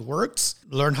the mind works,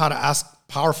 learn how to ask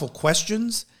powerful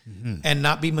questions, and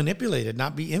not be manipulated,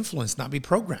 not be influenced, not be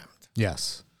programmed.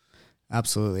 Yes,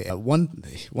 absolutely.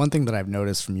 One thing that I've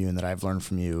noticed from you and that I've learned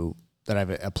from you that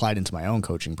I've applied into my own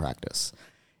coaching practice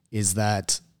is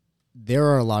that there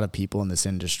are a lot of people in this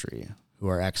industry who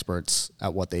are experts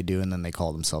at what they do, and then they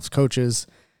call themselves coaches.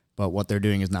 But what they're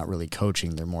doing is not really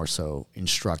coaching. They're more so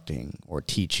instructing or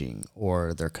teaching,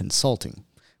 or they're consulting.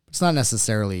 It's not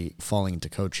necessarily falling into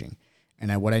coaching.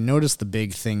 And what I noticed, the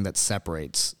big thing that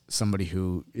separates somebody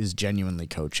who is genuinely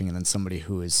coaching and then somebody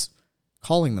who is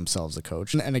calling themselves a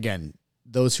coach. And again,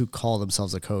 those who call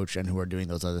themselves a coach and who are doing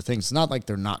those other things, it's not like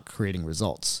they're not creating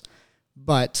results.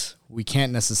 But we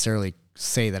can't necessarily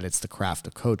say that it's the craft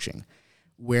of coaching.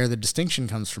 Where the distinction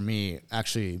comes from me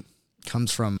actually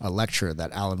comes from a lecture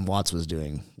that Alan Watts was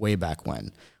doing way back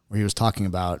when, where he was talking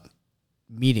about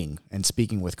meeting and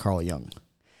speaking with Carl Jung.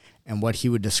 And what he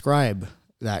would describe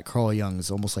that Carl Jung's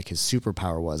almost like his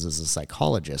superpower was as a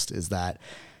psychologist is that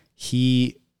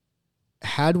he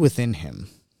had within him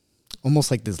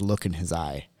almost like this look in his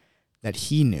eye that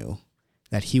he knew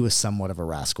that he was somewhat of a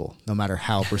rascal, no matter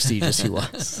how prestigious he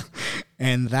was.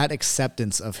 And that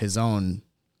acceptance of his own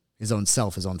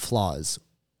self, his own flaws,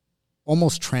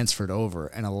 almost transferred over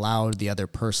and allowed the other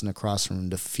person across from him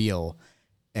to feel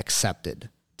accepted,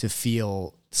 to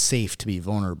feel safe to be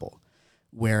vulnerable.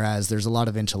 Whereas there's a lot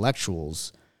of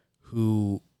intellectuals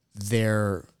who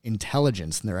their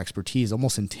intelligence and their expertise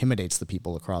almost intimidates the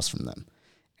people across from them,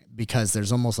 because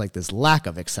there's almost like this lack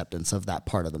of acceptance of that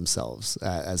part of themselves,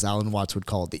 as Alan Watts would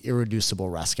call it, the irreducible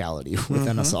rascality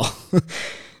within us all.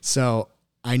 So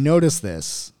I noticed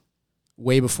this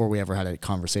way before we ever had a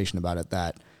conversation about it,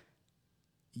 that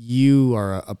you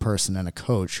are a person and a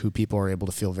coach who people are able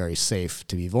to feel very safe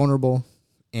to be vulnerable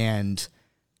and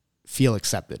feel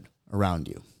accepted around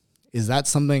you. Is that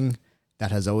something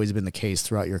that has always been the case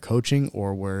throughout your coaching,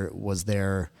 or was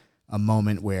there a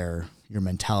moment where your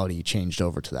mentality changed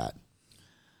over to that?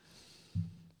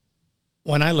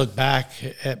 When I look back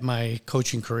at my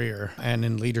coaching career and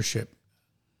in leadership,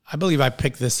 I believe I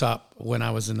picked this up when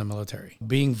I was in the military.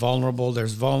 Being vulnerable,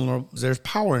 there's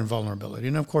power in vulnerability.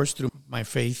 And of course, through my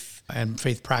faith and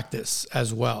faith practice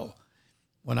as well.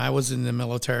 When I was in the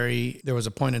military, there was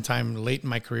a point in time late in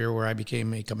my career where I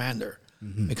became a commander,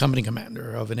 a company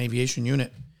commander of an aviation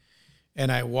unit.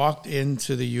 And I walked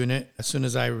into the unit as soon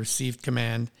as I received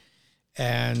command,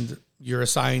 and you're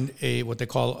assigned what they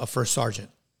call a first sergeant.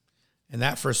 And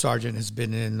that first sergeant has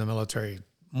been in the military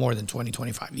more than 20,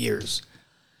 25 years.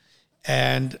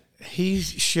 And he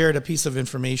shared a piece of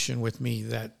information with me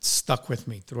that stuck with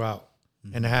me throughout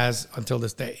and has until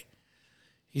this day.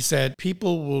 He said,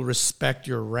 people will respect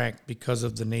your rank because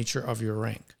of the nature of your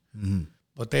rank,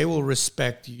 but they will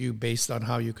respect you based on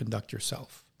how you conduct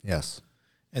yourself. Yes.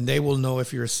 And they will know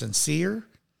if you're sincere,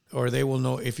 or they will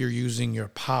know if you're using your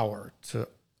power to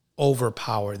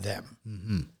overpower them.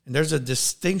 And there's a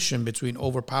distinction between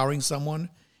overpowering someone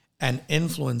and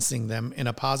influencing them in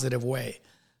a positive way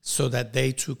so that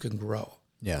they too can grow.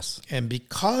 Yes. And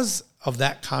because of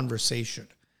that conversation,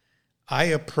 I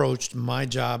approached my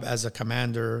job as a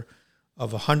commander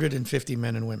of 150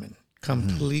 men and women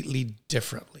completely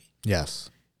differently. Yes.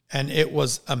 And it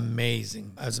was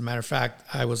amazing. As a matter of fact,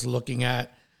 I was looking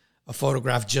at a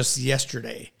photograph just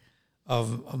yesterday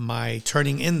of my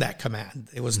turning in that command.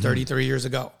 It was 33 years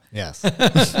ago. Yes.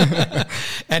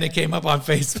 And it came up on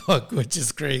Facebook, which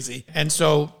is crazy. And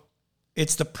so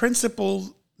it's the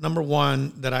principle, number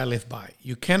one, that I live by.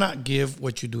 You cannot give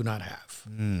what you do not have.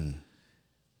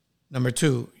 Number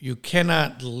two, you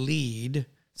cannot lead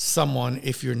someone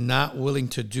if you're not willing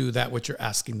to do that what you're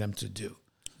asking them to do.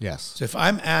 Yes. So if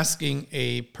I'm asking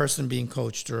a person being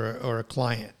coached or a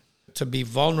client to be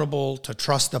vulnerable, to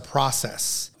trust the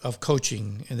process of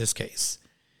coaching in this case,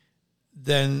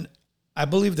 then I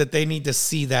believe that they need to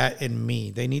see that in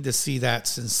me. They need to see that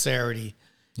sincerity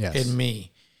in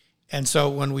me. And so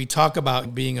when we talk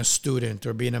about being a student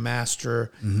or being a master,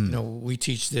 we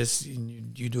teach this,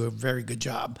 and you do a very good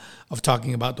job of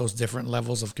talking about those different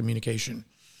levels of communication.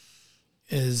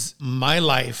 Is my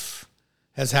life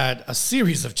has had a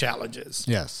series of challenges.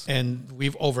 Yes. And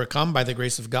we've overcome by the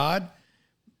grace of God,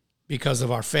 because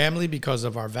of our family, because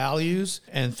of our values,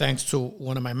 and thanks to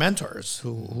one of my mentors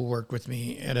who worked with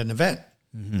me at an event.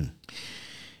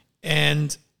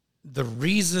 And the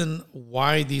reason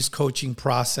why these coaching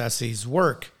processes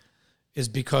work is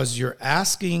because you're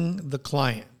asking the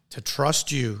client to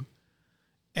trust you.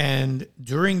 And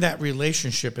during that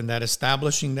relationship and that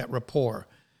establishing that rapport,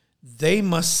 they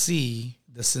must see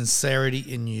the sincerity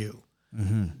in you.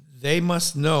 They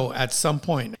must know at some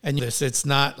point. And it's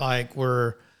not like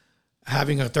we're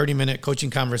having a 30-minute coaching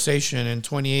conversation and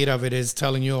 28 of it is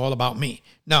telling you all about me.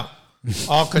 No,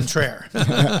 all contraire.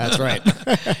 That's right.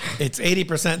 It's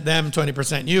 80% them,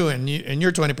 20% you, and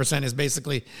your 20% is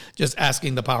basically just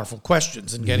asking the powerful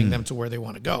questions and getting them to where they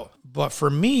want to go. But for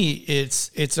me,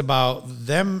 it's about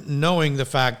them knowing the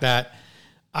fact that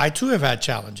I too have had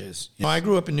challenges. I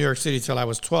grew up in New York City till I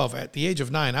was 12. At the age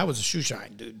of 9, I was a shoe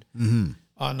shine dude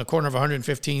on the corner of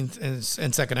 115th and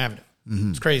 2nd Avenue.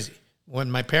 It's crazy. When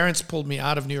my parents pulled me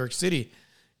out of New York City,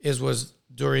 was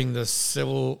during the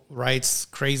civil rights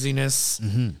craziness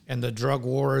and the drug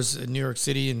wars in New York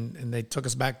City, and they took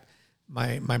us back.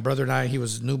 My brother and I, he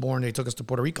was newborn, they took us to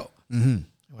Puerto Rico. When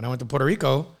I went to Puerto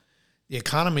Rico, the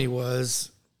economy was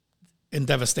in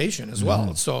devastation as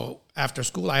well. So after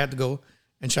school, I had to go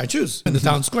and shine shoes in the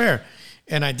town square.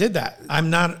 And I did that. I'm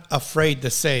not afraid to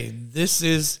say, this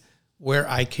is where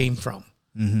I came from.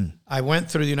 I went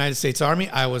through the United States Army.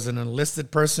 I was an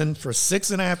enlisted person for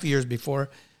 6.5 years before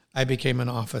I became an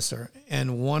officer.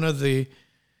 And one of the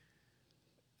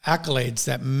accolades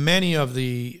that many of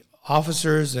the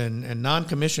officers and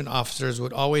non-commissioned officers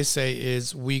would always say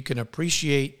is we can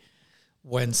appreciate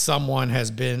when someone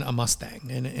has been a Mustang.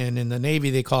 And in the Navy,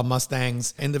 they call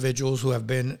Mustangs individuals who have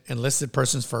been enlisted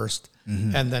persons first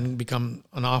and then become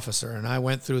an officer. And I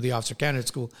went through the officer candidate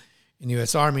school in the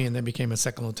U.S. Army and then became a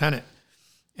second lieutenant.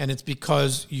 And it's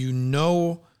because you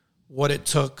know what it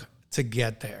took to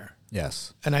get there.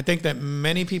 Yes. And I think that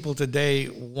many people today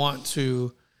want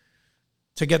to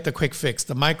get the quick fix,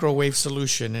 the microwave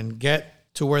solution, and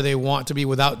get to where they want to be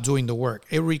without doing the work.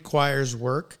 It requires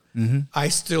work. I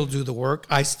still do the work.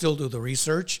 I still do the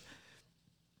research.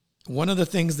 One of the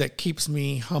things that keeps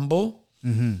me humble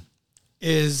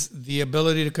is the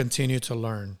ability to continue to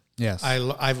learn. Yes.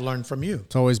 I've learned from you.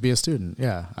 To always be a student.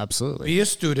 Yeah, absolutely. Be a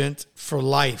student for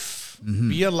life.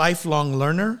 Be a lifelong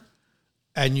learner,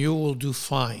 and you will do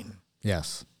fine.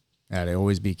 Yes. Yeah, to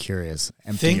always be curious.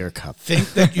 Empty your cup.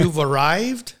 Think that you've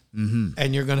arrived,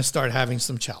 and you're going to start having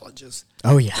some challenges.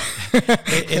 Oh, yeah.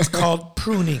 It's called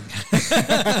pruning.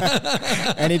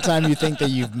 Anytime you think that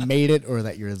you've made it or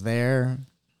that you're there,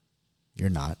 you're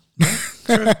not.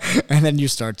 And then you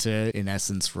start to, in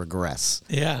essence, regress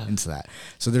into that.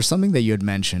 So there's something that you had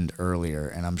mentioned earlier,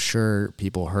 and I'm sure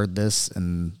people heard this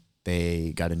and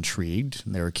they got intrigued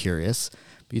and they were curious.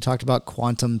 But you talked about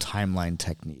quantum timeline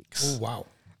techniques. Oh, wow.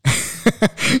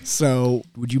 So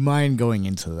would you mind going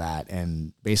into that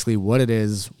and basically what it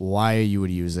is, why you would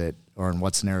use it, or in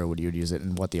what scenario would you use it,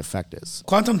 and what the effect is?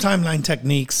 Quantum timeline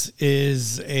techniques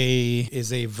is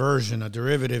a version, a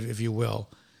derivative, if you will,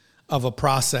 of a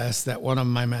process that one of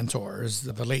my mentors,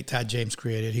 the late Tad James,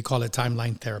 created. He called it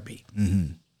timeline therapy.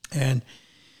 And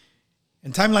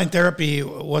timeline therapy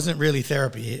wasn't really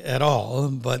therapy at all,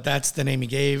 but that's the name he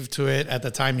gave to it. At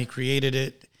the time he created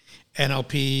it,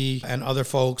 NLP and other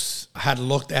folks had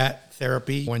looked at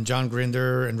therapy when John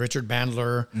Grinder and Richard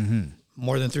Bandler,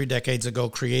 more than 3 decades ago,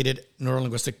 created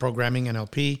neurolinguistic programming,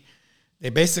 NLP. They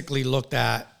basically looked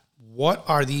at what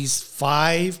are these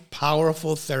 5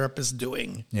 powerful therapists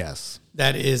doing? Yes.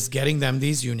 That is getting them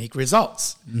these unique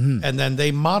results. And then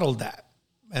they modeled that.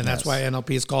 And that's why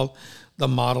NLP is called the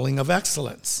modeling of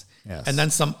excellence. Yes. And then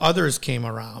some others came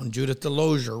around, Judith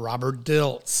Delosier, Robert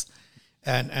Dilts,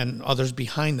 and others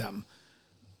behind them.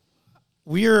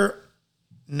 We're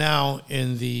now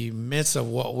in the midst of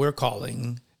what we're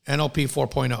calling NLP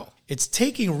 4.0. It's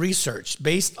taking research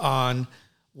based on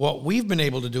what we've been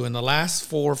able to do in the last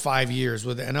 4 or 5 years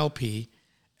with NLP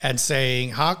and saying,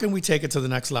 how can we take it to the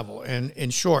next level? And in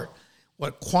short,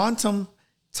 what quantum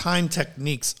time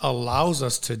techniques allows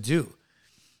us to do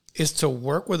is to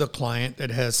work with a client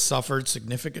that has suffered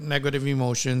significant negative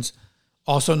emotions,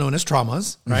 also known as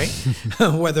traumas, right?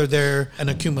 Whether they're an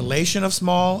accumulation of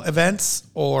small events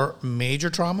or major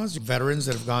traumas, veterans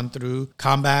that have gone through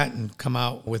combat and come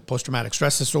out with post-traumatic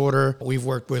stress disorder. We've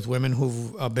worked with women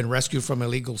who've been rescued from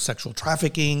illegal sexual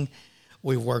trafficking.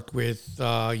 We've worked with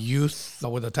youth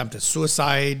with attempted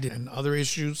suicide and other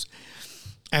issues.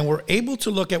 And we're able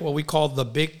to look at what we call the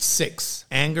big 6: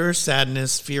 anger,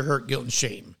 sadness, fear, hurt, guilt, and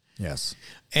shame. Yes.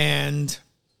 And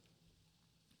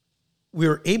we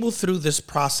were able through this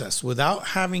process, without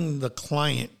having the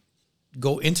client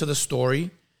go into the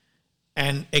story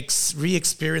and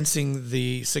re-experiencing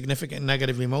the significant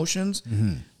negative emotions,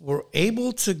 we're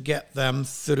able to get them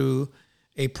through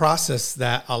a process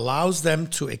that allows them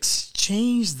to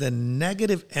exchange the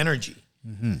negative energy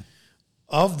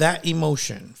of that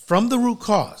emotion from the root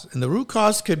cause. And the root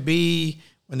cause could be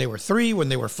when they were 3, when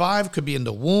they were 5, could be in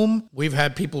the womb. We've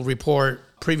had people report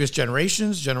previous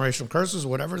generations, generational curses,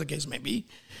 whatever the case may be.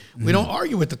 We don't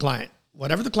argue with the client.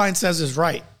 Whatever the client says is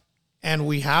right. And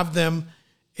we have them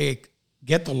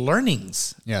get the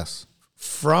learnings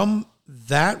from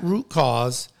that root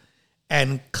cause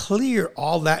and clear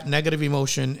all that negative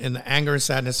emotion in the anger,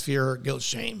 sadness, fear, guilt,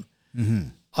 shame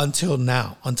until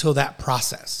now, until that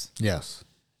process. Yes.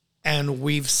 And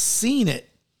we've seen it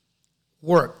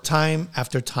work time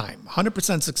after time,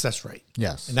 100% success rate.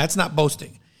 Yes. And that's not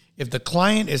boasting. If the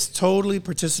client is totally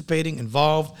participating,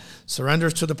 involved,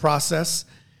 surrenders to the process,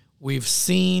 we've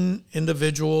seen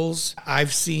individuals.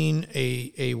 I've seen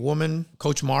a woman,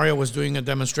 Coach Mario was doing a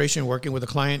demonstration working with a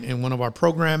client in one of our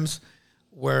programs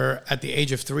where at the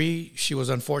age of 3, she was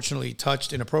unfortunately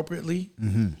touched inappropriately.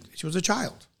 She was a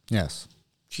child. Yes.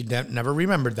 She never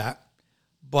remembered that.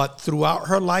 But throughout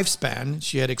her lifespan,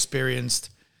 she had experienced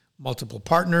multiple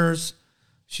partners.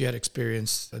 She had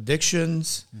experienced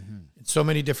addictions, and so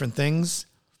many different things.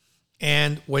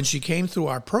 And when she came through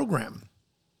our program,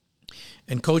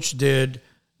 and Coach did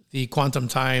the quantum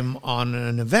time on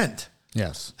an event.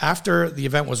 Yes. After the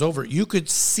event was over, you could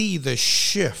see the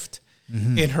shift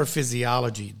in her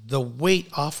physiology, the weight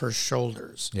off her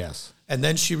shoulders. Yes. And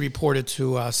then she reported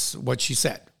to us what she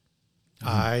said.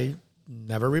 I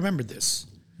never remembered this.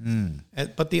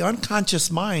 But the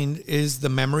unconscious mind is the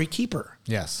memory keeper.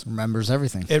 Yes. Remembers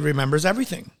everything. It remembers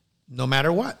everything, no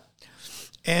matter what.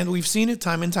 And we've seen it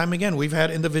time and time again. We've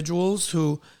had individuals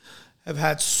who have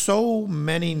had so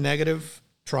many negative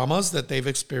traumas that they've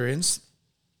experienced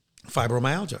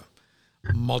fibromyalgia,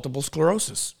 multiple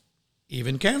sclerosis,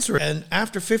 even cancer. And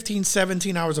after 15,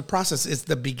 17 hours of process, it's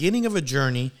the beginning of a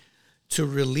journey to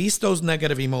release those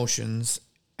negative emotions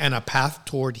and a path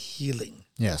toward healing.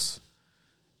 Yes.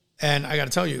 And I got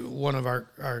to tell you, one of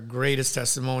our greatest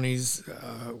testimonies,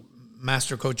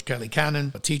 Master Coach Kelly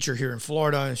Cannon, a teacher here in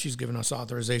Florida, and she's given us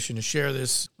authorization to share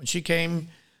this. When she came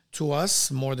to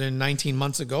us more than 19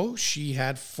 months ago, she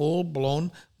had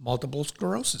full-blown multiple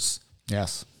sclerosis.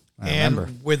 Yes. I remember.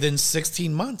 Within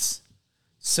 16 months,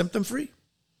 symptom-free.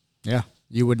 Yeah.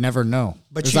 You would never know.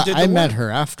 But she did I the met work. her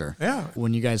after. Yeah.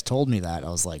 When you guys told me that, I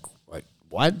was like,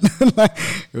 what?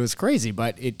 It was crazy,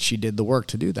 but she did the work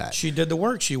to do that. She did the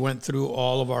work. She went through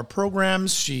all of our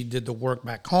programs. She did the work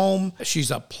back home.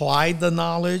 She's applied the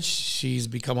knowledge. She's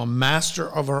become a master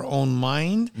of her own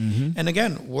mind. And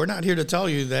again, we're not here to tell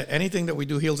you that anything that we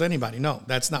do heals anybody. No,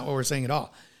 that's not what we're saying at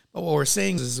all. But what we're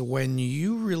saying is when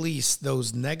you release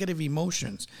those negative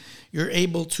emotions, you're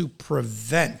able to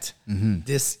prevent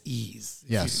dis-ease.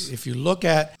 Yes. If you look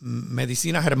at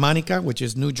Medicina Germanica, which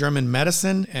is New German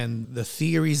medicine, and the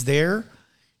theories there,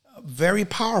 very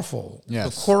powerful.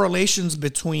 Yes. The correlations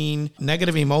between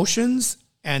negative emotions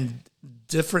and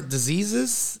different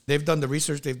diseases. They've done the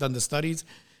research, they've done the studies,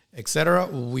 etc.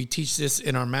 We teach this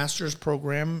in our master's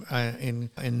program in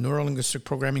neurolinguistic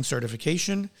programming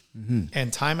certification.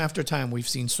 And time after time, we've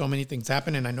seen so many things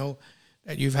happen. And I know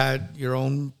that you've had your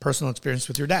own personal experience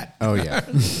with your dad. Oh, yeah.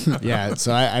 Yeah.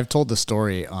 So I've told the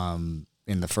story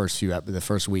in the first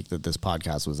week that this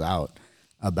podcast was out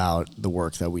about the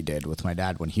work that we did with my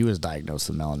dad when he was diagnosed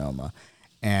with melanoma.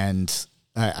 And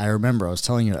I remember I was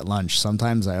telling you at lunch,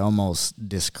 sometimes I almost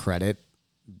discredit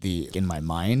in my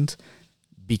mind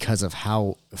because of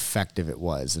how effective it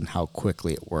was and how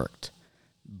quickly it worked.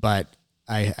 But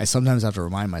I sometimes have to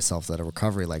remind myself that a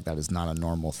recovery like that is not a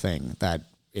normal thing, that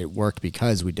it worked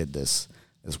because we did this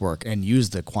work and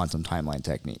used the quantum timeline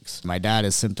techniques. My dad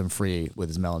is symptom-free with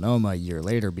his melanoma a year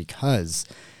later because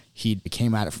he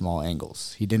came at it from all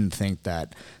angles. He didn't think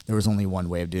that there was only one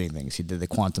way of doing things. He did the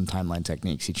quantum timeline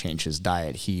techniques. He changed his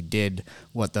diet. He did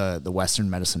what the Western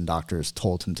medicine doctors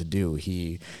told him to do.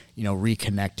 He,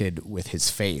 reconnected with his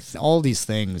faith. All these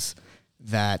things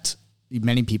that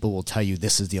many people will tell you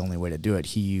this is the only way to do it.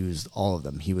 He used all of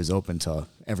them. He was open to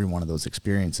every one of those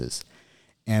experiences.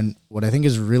 And what I think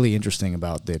is really interesting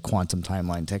about the quantum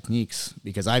timeline techniques,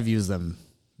 because I've used them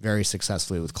very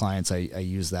successfully with clients. I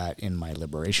use that in my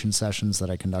liberation sessions that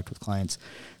I conduct with clients.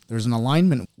 There's an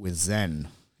alignment with Zen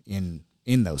in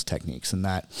those techniques, and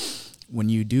that when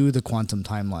you do the quantum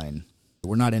timeline,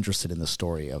 we're not interested in the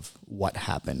story of what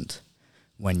happened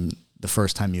when the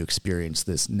first time you experience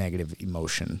this negative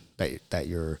emotion that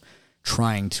you're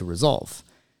trying to resolve.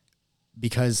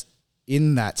 Because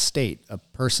in that state, a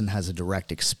person has a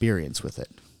direct experience with it.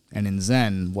 And in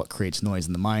Zen, what creates noise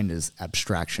in the mind is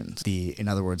abstractions. In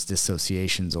other words,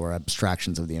 dissociations or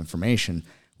abstractions of the information,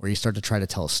 where you start to try to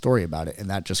tell a story about it, and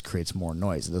that just creates more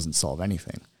noise. It doesn't solve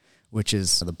anything, which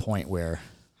is the point where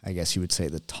I guess you would say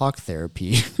the talk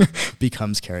therapy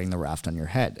becomes carrying the raft on your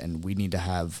head. And we need to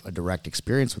have a direct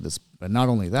experience with this. But not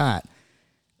only that,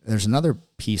 there's another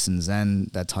piece in Zen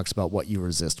that talks about what you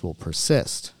resist will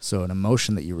persist. So an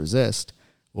emotion that you resist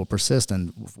will persist.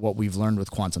 And what we've learned with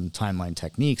quantum timeline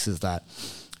techniques is that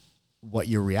what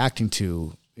you're reacting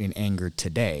to in anger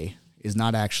today is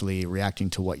not actually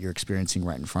reacting to what you're experiencing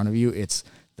right in front of you. It's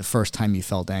the first time you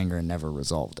felt anger and never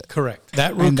resolved it. Correct.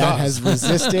 That has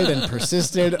resisted and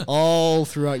persisted all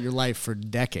throughout your life for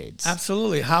decades.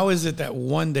 Absolutely. How is it that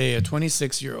one day a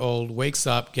 26-year-old wakes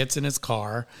up, gets in his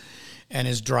car, and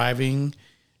is driving?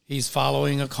 He's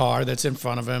following a car that's in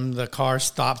front of him. The car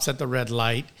stops at the red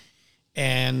light,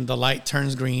 and the light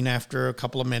turns green after a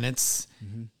couple of minutes.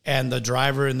 Mm-hmm. And the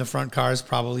driver in the front car is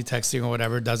probably texting or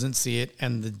whatever, doesn't see it.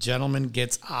 And the gentleman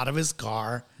gets out of his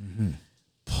car,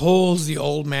 pulls the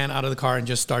old man out of the car, and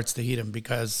just starts to hit him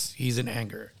because he's in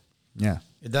anger. Yeah.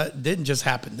 It didn't just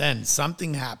happen then.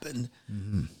 Something happened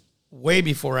way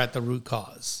before at the root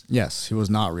cause. Yes, he was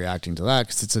not reacting to that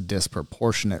because it's a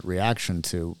disproportionate reaction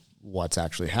to what's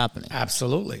actually happening.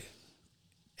 Absolutely.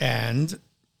 And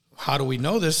how do we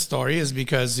know this story is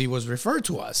because he was referred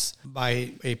to us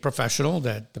by a professional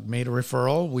that made a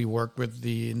referral. We worked with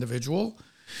the individual,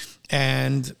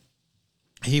 and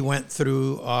he went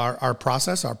through our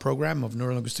process, our program of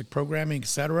neurolinguistic programming, et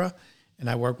cetera. And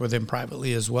I worked with him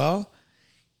privately as well.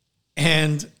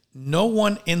 And no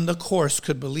one in the course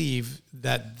could believe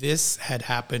that this had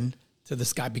happened to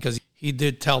this guy, because he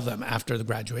did tell them after the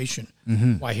graduation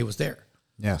why he was there.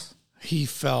 Yes. He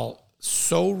felt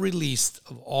so released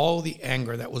of all the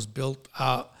anger that was built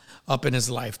up in his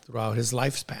life throughout his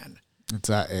lifespan.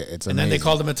 It's and then they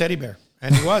called him a teddy bear.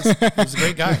 And he was. He was a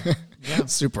great guy. Yeah.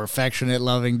 Super affectionate,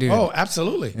 loving dude. Oh,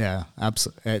 absolutely. Yeah,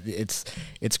 absolutely.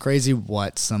 It's crazy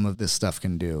what some of this stuff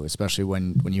can do, especially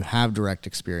when you have direct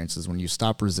experiences, when you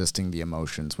stop resisting the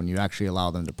emotions, when you actually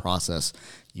allow them to process,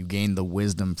 you gain the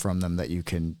wisdom from them that you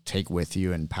can take with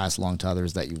you and pass along to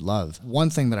others that you love.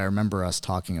 One thing that I remember us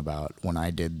talking about when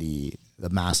I did the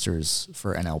masters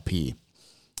for NLP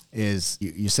is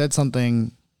you said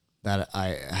something that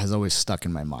has always stuck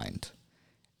in my mind.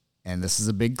 And this is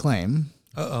a big claim.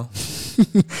 Uh-oh.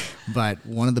 But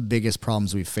one of the biggest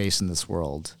problems we face in this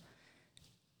world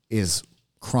is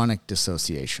chronic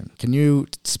dissociation. Can you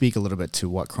speak a little bit to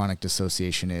what chronic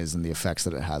dissociation is and the effects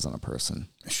that it has on a person?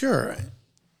 Sure.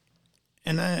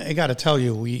 And I got to tell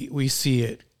you, we see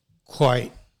it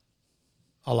quite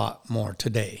a lot more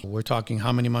today. We're talking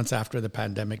how many months after the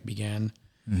pandemic began?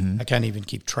 I can't even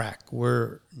keep track.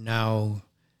 We're now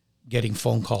getting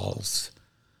phone calls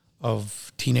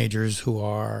of teenagers who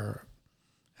are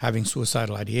having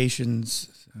suicidal ideations,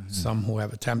 some who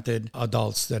have attempted,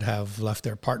 adults that have left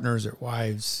their partners, their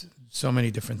wives, so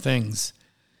many different things.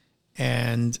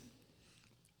 And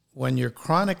when you're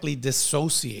chronically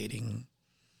dissociating,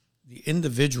 the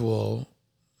individual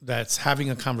that's having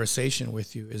a conversation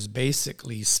with you is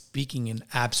basically speaking in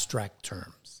abstract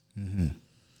terms.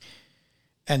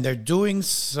 And they're doing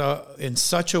so in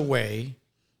such a way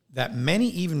that many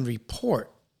even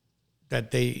report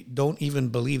that they don't even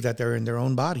believe that they're in their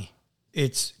own body.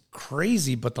 It's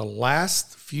crazy, but the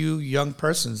last few young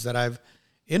persons that I've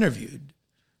interviewed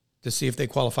to see if they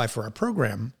qualify for our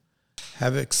program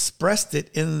have expressed it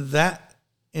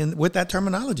with that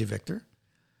terminology, Victor.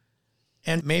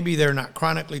 And maybe they're not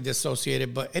chronically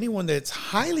dissociated, but anyone that's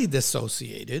highly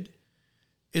dissociated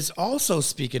is also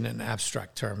speaking in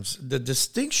abstract terms. The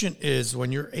distinction is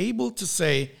when you're able to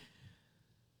say,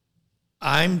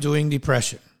 I'm doing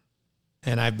depression,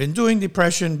 and I've been doing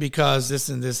depression because this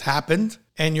and this happened.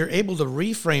 And you're able to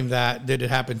reframe that. Did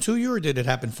it happen to you or did it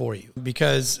happen for you?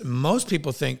 Because most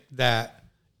people think that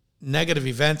negative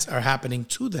events are happening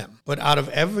to them. But out of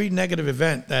every negative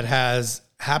event that has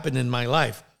happened in my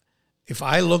life, if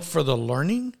I look for the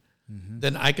learning,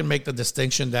 then I can make the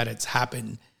distinction that it's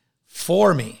happened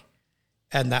for me.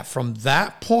 And that from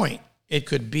that point, it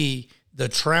could be the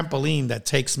trampoline that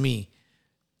takes me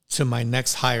to my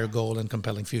next higher goal and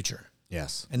compelling future.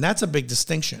 Yes. And that's a big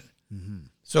distinction.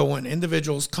 So when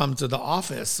individuals come to the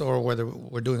office, or whether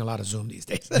we're doing a lot of Zoom these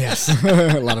days. Yes.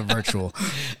 A lot of virtual.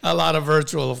 A lot of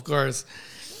virtual, of course.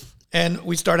 And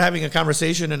we start having a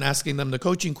conversation and asking them the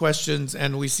coaching questions,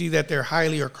 and we see that they're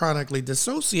highly or chronically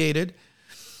dissociated.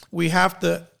 We have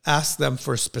to ask them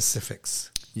for specifics.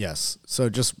 Yes. So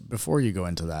just before you go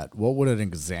into that, what would an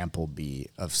example be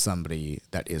of somebody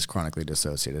that is chronically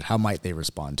dissociated? How might they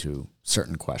respond to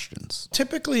certain questions?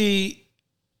 Typically,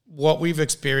 what we've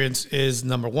experienced is,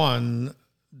 number one,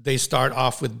 they start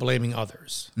off with blaming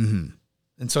others. And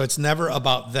so it's never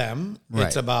about them. Right.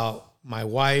 It's about my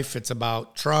wife. It's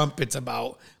about Trump. It's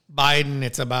about Biden.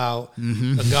 It's about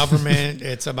the government.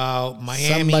 It's about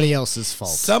Miami. Somebody else's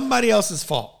fault. Somebody else's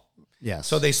fault. Yes.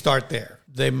 So they start there.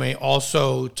 They may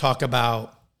also talk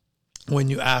about, when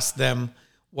you ask them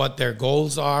what their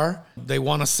goals are, they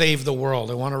want to save the world.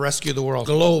 They want to rescue the world.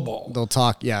 Global. They'll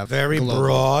talk, Very global.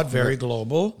 broad, very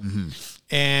global.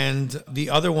 And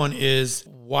the other one is,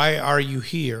 why are you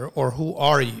here, or who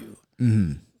are you?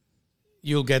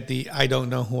 You'll get the, I don't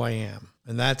know who I am.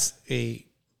 And that's a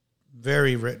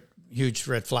very huge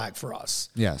red flag for us.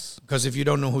 Yes. Because if you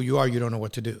don't know who you are, you don't know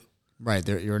what to do. Right.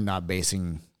 You're not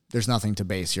basing... There's nothing to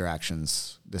base your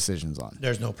decisions on.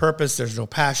 There's no purpose. There's no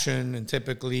passion. And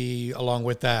typically, along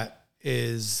with that,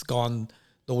 is gone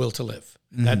the will to live.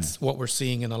 That's what we're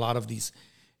seeing in a lot of these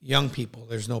young people.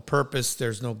 There's no purpose.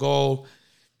 There's no goal.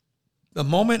 The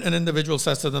moment an individual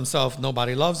says to themselves,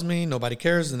 nobody loves me, nobody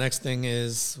cares, the next thing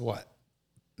is what?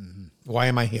 Why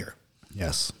am I here?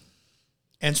 Yes.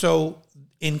 And so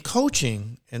in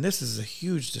coaching, and this is a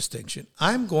huge distinction,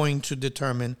 I'm going to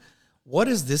determine, what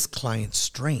is this client's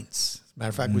strengths? Matter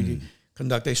of fact, we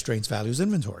conduct a strengths values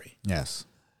inventory. Yes.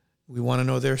 We want to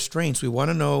know their strengths. We want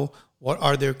to know, what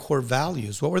are their core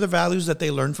values? What were the values that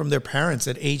they learned from their parents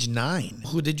at age 9?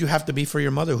 Who did you have to be for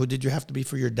your mother? Who did you have to be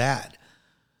for your dad?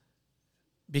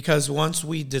 Because once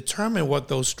we determine what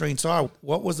those strengths are,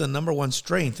 what was the number one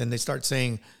strength? And they start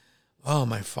saying, oh,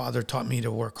 my father taught me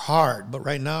to work hard, but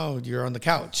right now you're on the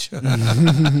couch.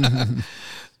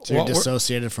 So you're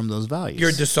dissociated from those values.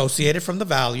 You're dissociated from the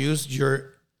values.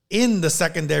 You're in the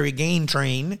secondary gain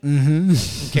train,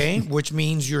 okay, which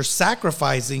means you're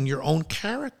sacrificing your own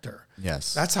character.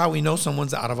 Yes. That's how we know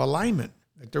someone's out of alignment.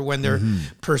 When they're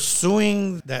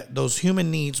pursuing those human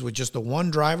needs with just the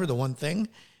one driver, the one thing,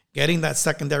 getting that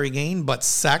secondary gain, but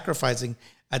sacrificing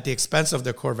at the expense of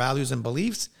their core values and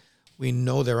beliefs, we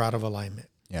know they're out of alignment.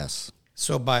 Yes.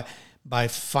 So by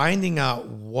finding out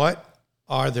what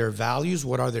are their values,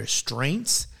 what are their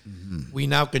strengths, we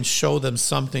now can show them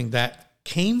something that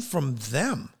came from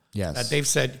them. Yes. That they've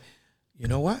said, you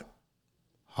know what?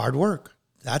 Hard work,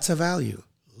 that's a value.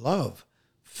 Love,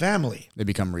 family. They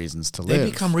become reasons to live.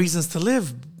 They become reasons to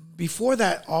live. Before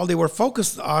that, all they were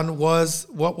focused on was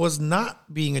what was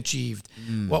not being achieved,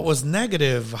 what was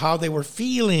negative, how they were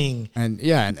feeling. And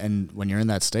and when you're in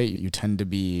that state, you tend to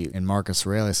be, in Marcus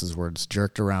Aurelius' words,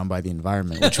 jerked around by the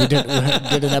environment, which we did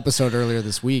an episode earlier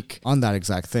this week on that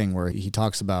exact thing, where he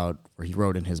talks about, where he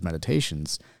wrote in his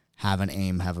meditations, have an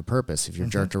aim, have a purpose. If you're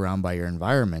jerked around by your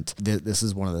environment, this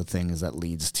is one of the things that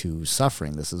leads to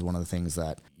suffering. This is one of the things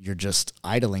that you're just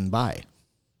idling by.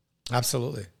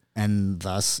 Absolutely. And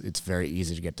thus, it's very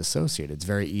easy to get dissociated. It's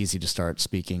very easy to start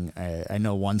speaking. I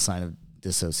know one sign of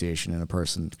dissociation in a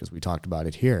person, because we talked about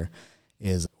it here,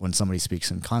 is when somebody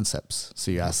speaks in concepts. So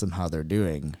you ask them how they're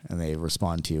doing, and they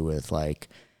respond to you with like,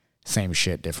 same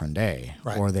shit, different day.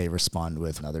 Right. Or they respond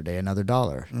with another day, another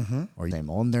dollar. Or same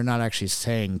old. And they're not actually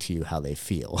saying to you how they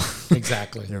feel.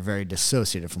 Exactly. They're very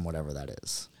dissociated from whatever that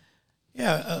is.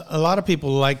 Yeah, a lot of people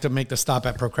like to make the stop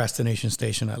at procrastination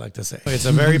station, I like to say. It's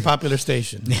a very popular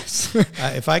station. Yes.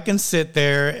 If I can sit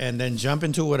there and then jump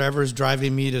into whatever is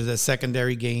driving me to the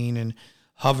secondary gain and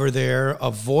hover there,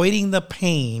 avoiding the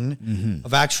pain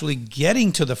of actually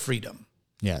getting to the freedom.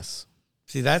 Yes.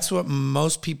 See, that's what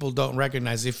most people don't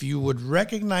recognize. If you would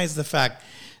recognize the fact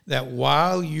that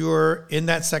while you're in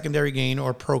that secondary gain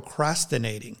or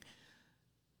procrastinating,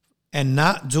 and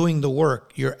not doing the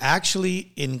work, you're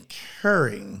actually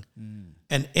incurring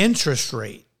an interest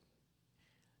rate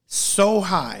so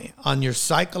high on your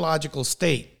psychological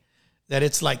state that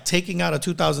it's like taking out a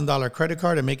 $2,000 credit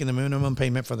card and making the minimum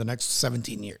payment for the next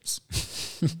 17 years.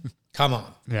 Come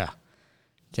on. Yeah.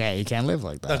 Yeah, you can't live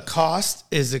like The that. cost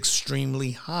is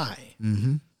extremely high.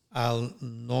 I'll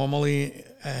normally,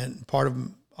 and part of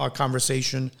our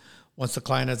conversation, once the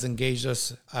client has engaged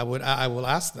us, I will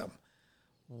ask them,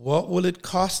 what will it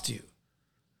cost you,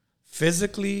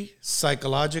 physically,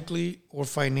 psychologically, or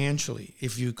financially,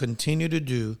 if you continue to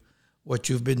do what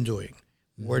you've been doing?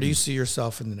 Where do you see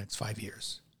yourself in the next 5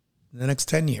 years, in the next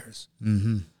 10 years?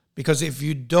 Because if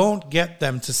you don't get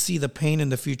them to see the pain in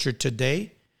the future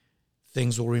today,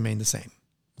 things will remain the same.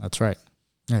 That's right.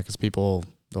 Yeah, because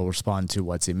they'll respond to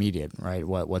what's immediate, right?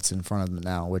 What's in front of them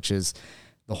now, which is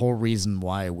the whole reason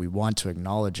why we want to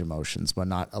acknowledge emotions, but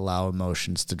not allow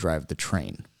emotions to drive the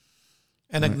train.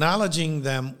 And acknowledging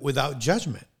them without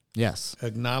judgment. Yes.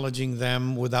 Acknowledging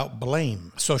them without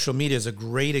blame. Social media is a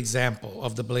great example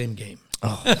of the blame game.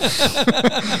 Oh.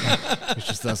 It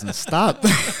just doesn't stop.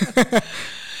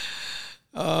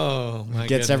 Oh, my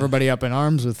Gets everybody up in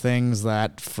arms with things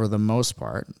that, for the most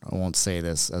part, I won't say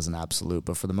this as an absolute,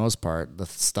 but for the most part, the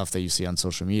stuff that you see on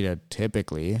social media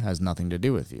typically has nothing to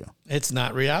do with you. It's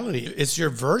not reality. It's your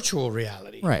virtual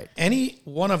reality. Right. Any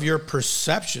one of your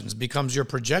perceptions becomes your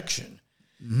projection.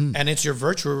 And it's your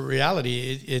virtual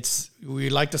reality. We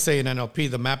like to say in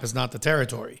NLP, the map is not the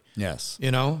territory. Yes.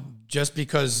 You know, just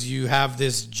because you have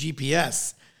this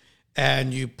GPS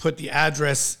and you put the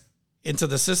address into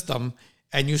the system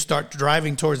and you start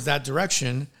driving towards that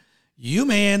direction, you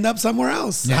may end up somewhere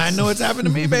else. Yes. I know it's happened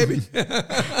to me, baby.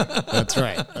 That's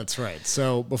right. That's right.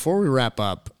 So before we wrap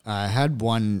up, I had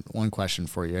one question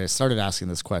for you. I started asking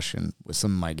this question with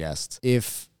some of my guests.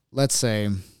 If, let's say,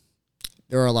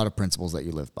 there are a lot of principles that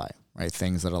you live by, right?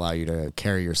 Things that allow you to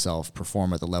carry yourself,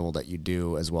 perform at the level that you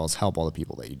do, as well as help all the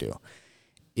people that you do.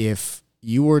 If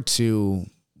you were to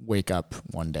wake up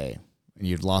one day and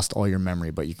you'd lost all your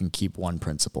memory, but you can keep one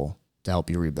principle to help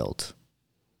you rebuild,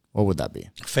 what would that be?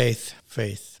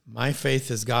 Faith. My faith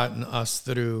has gotten us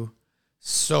through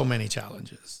so many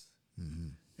challenges.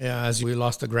 Yeah, as we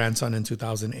lost a grandson in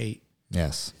 2008.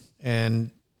 Yes.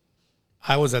 And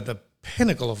I was at the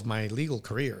pinnacle of my legal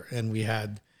career, and we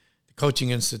had the Coaching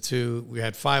Institute, we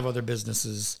had 5 other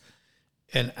businesses,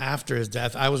 and after his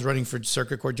death, I was running for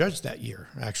circuit court judge that year,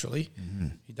 actually.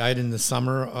 He died in the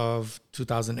summer of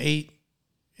 2008.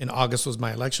 In August was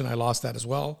my election. I lost that as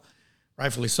well,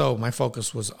 rightfully so, my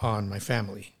focus was on my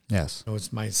family. Yes. It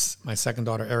was my second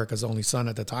daughter, Erica's only son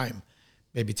at the time,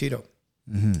 baby Tito.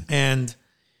 And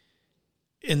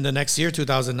in the next year,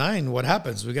 2009, what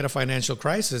happens? We get a financial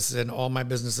crisis and all my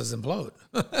businesses implode.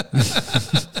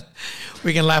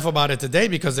 We can laugh about it today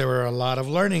because there were a lot of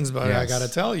learnings, but I got to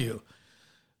tell you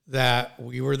that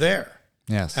we were there.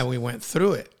 Yes. And we went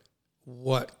through it.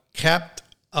 What kept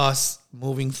us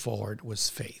moving forward was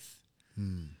faith.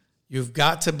 You've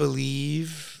got to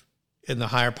believe in the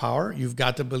higher power. You've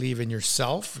got to believe in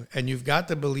yourself. And you've got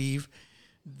to believe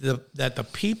that the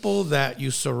people that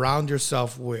you surround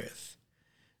yourself with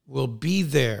will be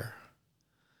there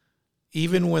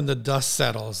even when the dust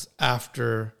settles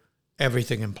after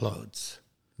everything implodes.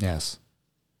 Yes.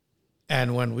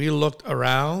 And when we looked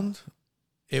around,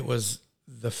 it was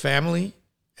the family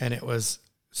and it was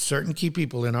certain key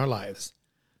people in our lives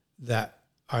that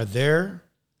are there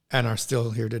and are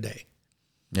still here today.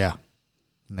 Yeah.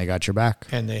 And they got your back.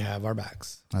 And they have our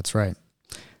backs. That's right.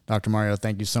 Dr. Mario,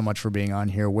 thank you so much for being on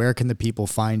here. Where can the people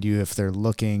find you if they're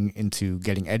looking into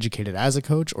getting educated as a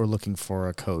coach or looking for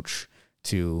a coach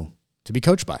to be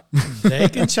coached by? They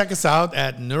can check us out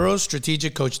at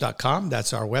neurostrategiccoach.com.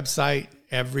 That's our website.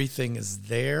 Everything is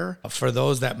there. For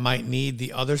those that might need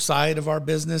the other side of our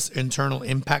business,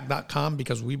 internalimpact.com,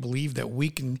 because we believe that we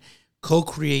can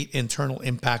co-create internal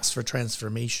impacts for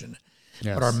transformation.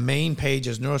 Yes. But our main page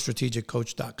is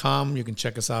neurostrategiccoach.com. You can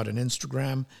check us out on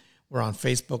Instagram. We're on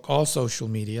Facebook, all social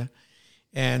media.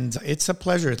 And it's a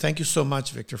pleasure. Thank you so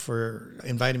much, Victor, for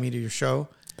inviting me to your show.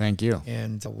 Thank you.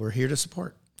 And we're here to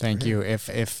support. Thank you.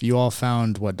 If you all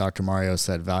found what Dr. Mario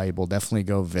said valuable, definitely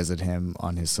go visit him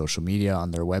on his social media,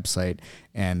 on their website.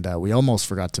 And we almost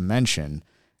forgot to mention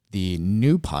the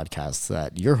new podcast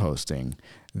that you're hosting,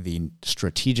 the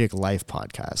Strategic Life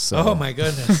Podcast. So, oh, my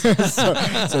goodness.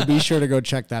 so be sure to go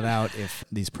check that out if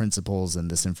these principles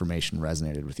and this information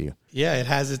resonated with you. Yeah, it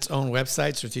has its own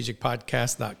website,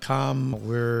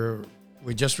 strategicpodcast.com.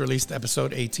 We just released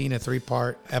episode 18, a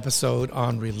 3-part episode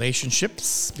on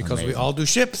relationships, because Amazing. We all do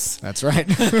ships. That's right.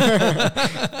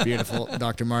 Beautiful.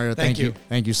 Dr. Mario, thank you.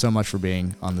 Thank you so much for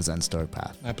being on the Zen Stoic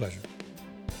Path. My pleasure.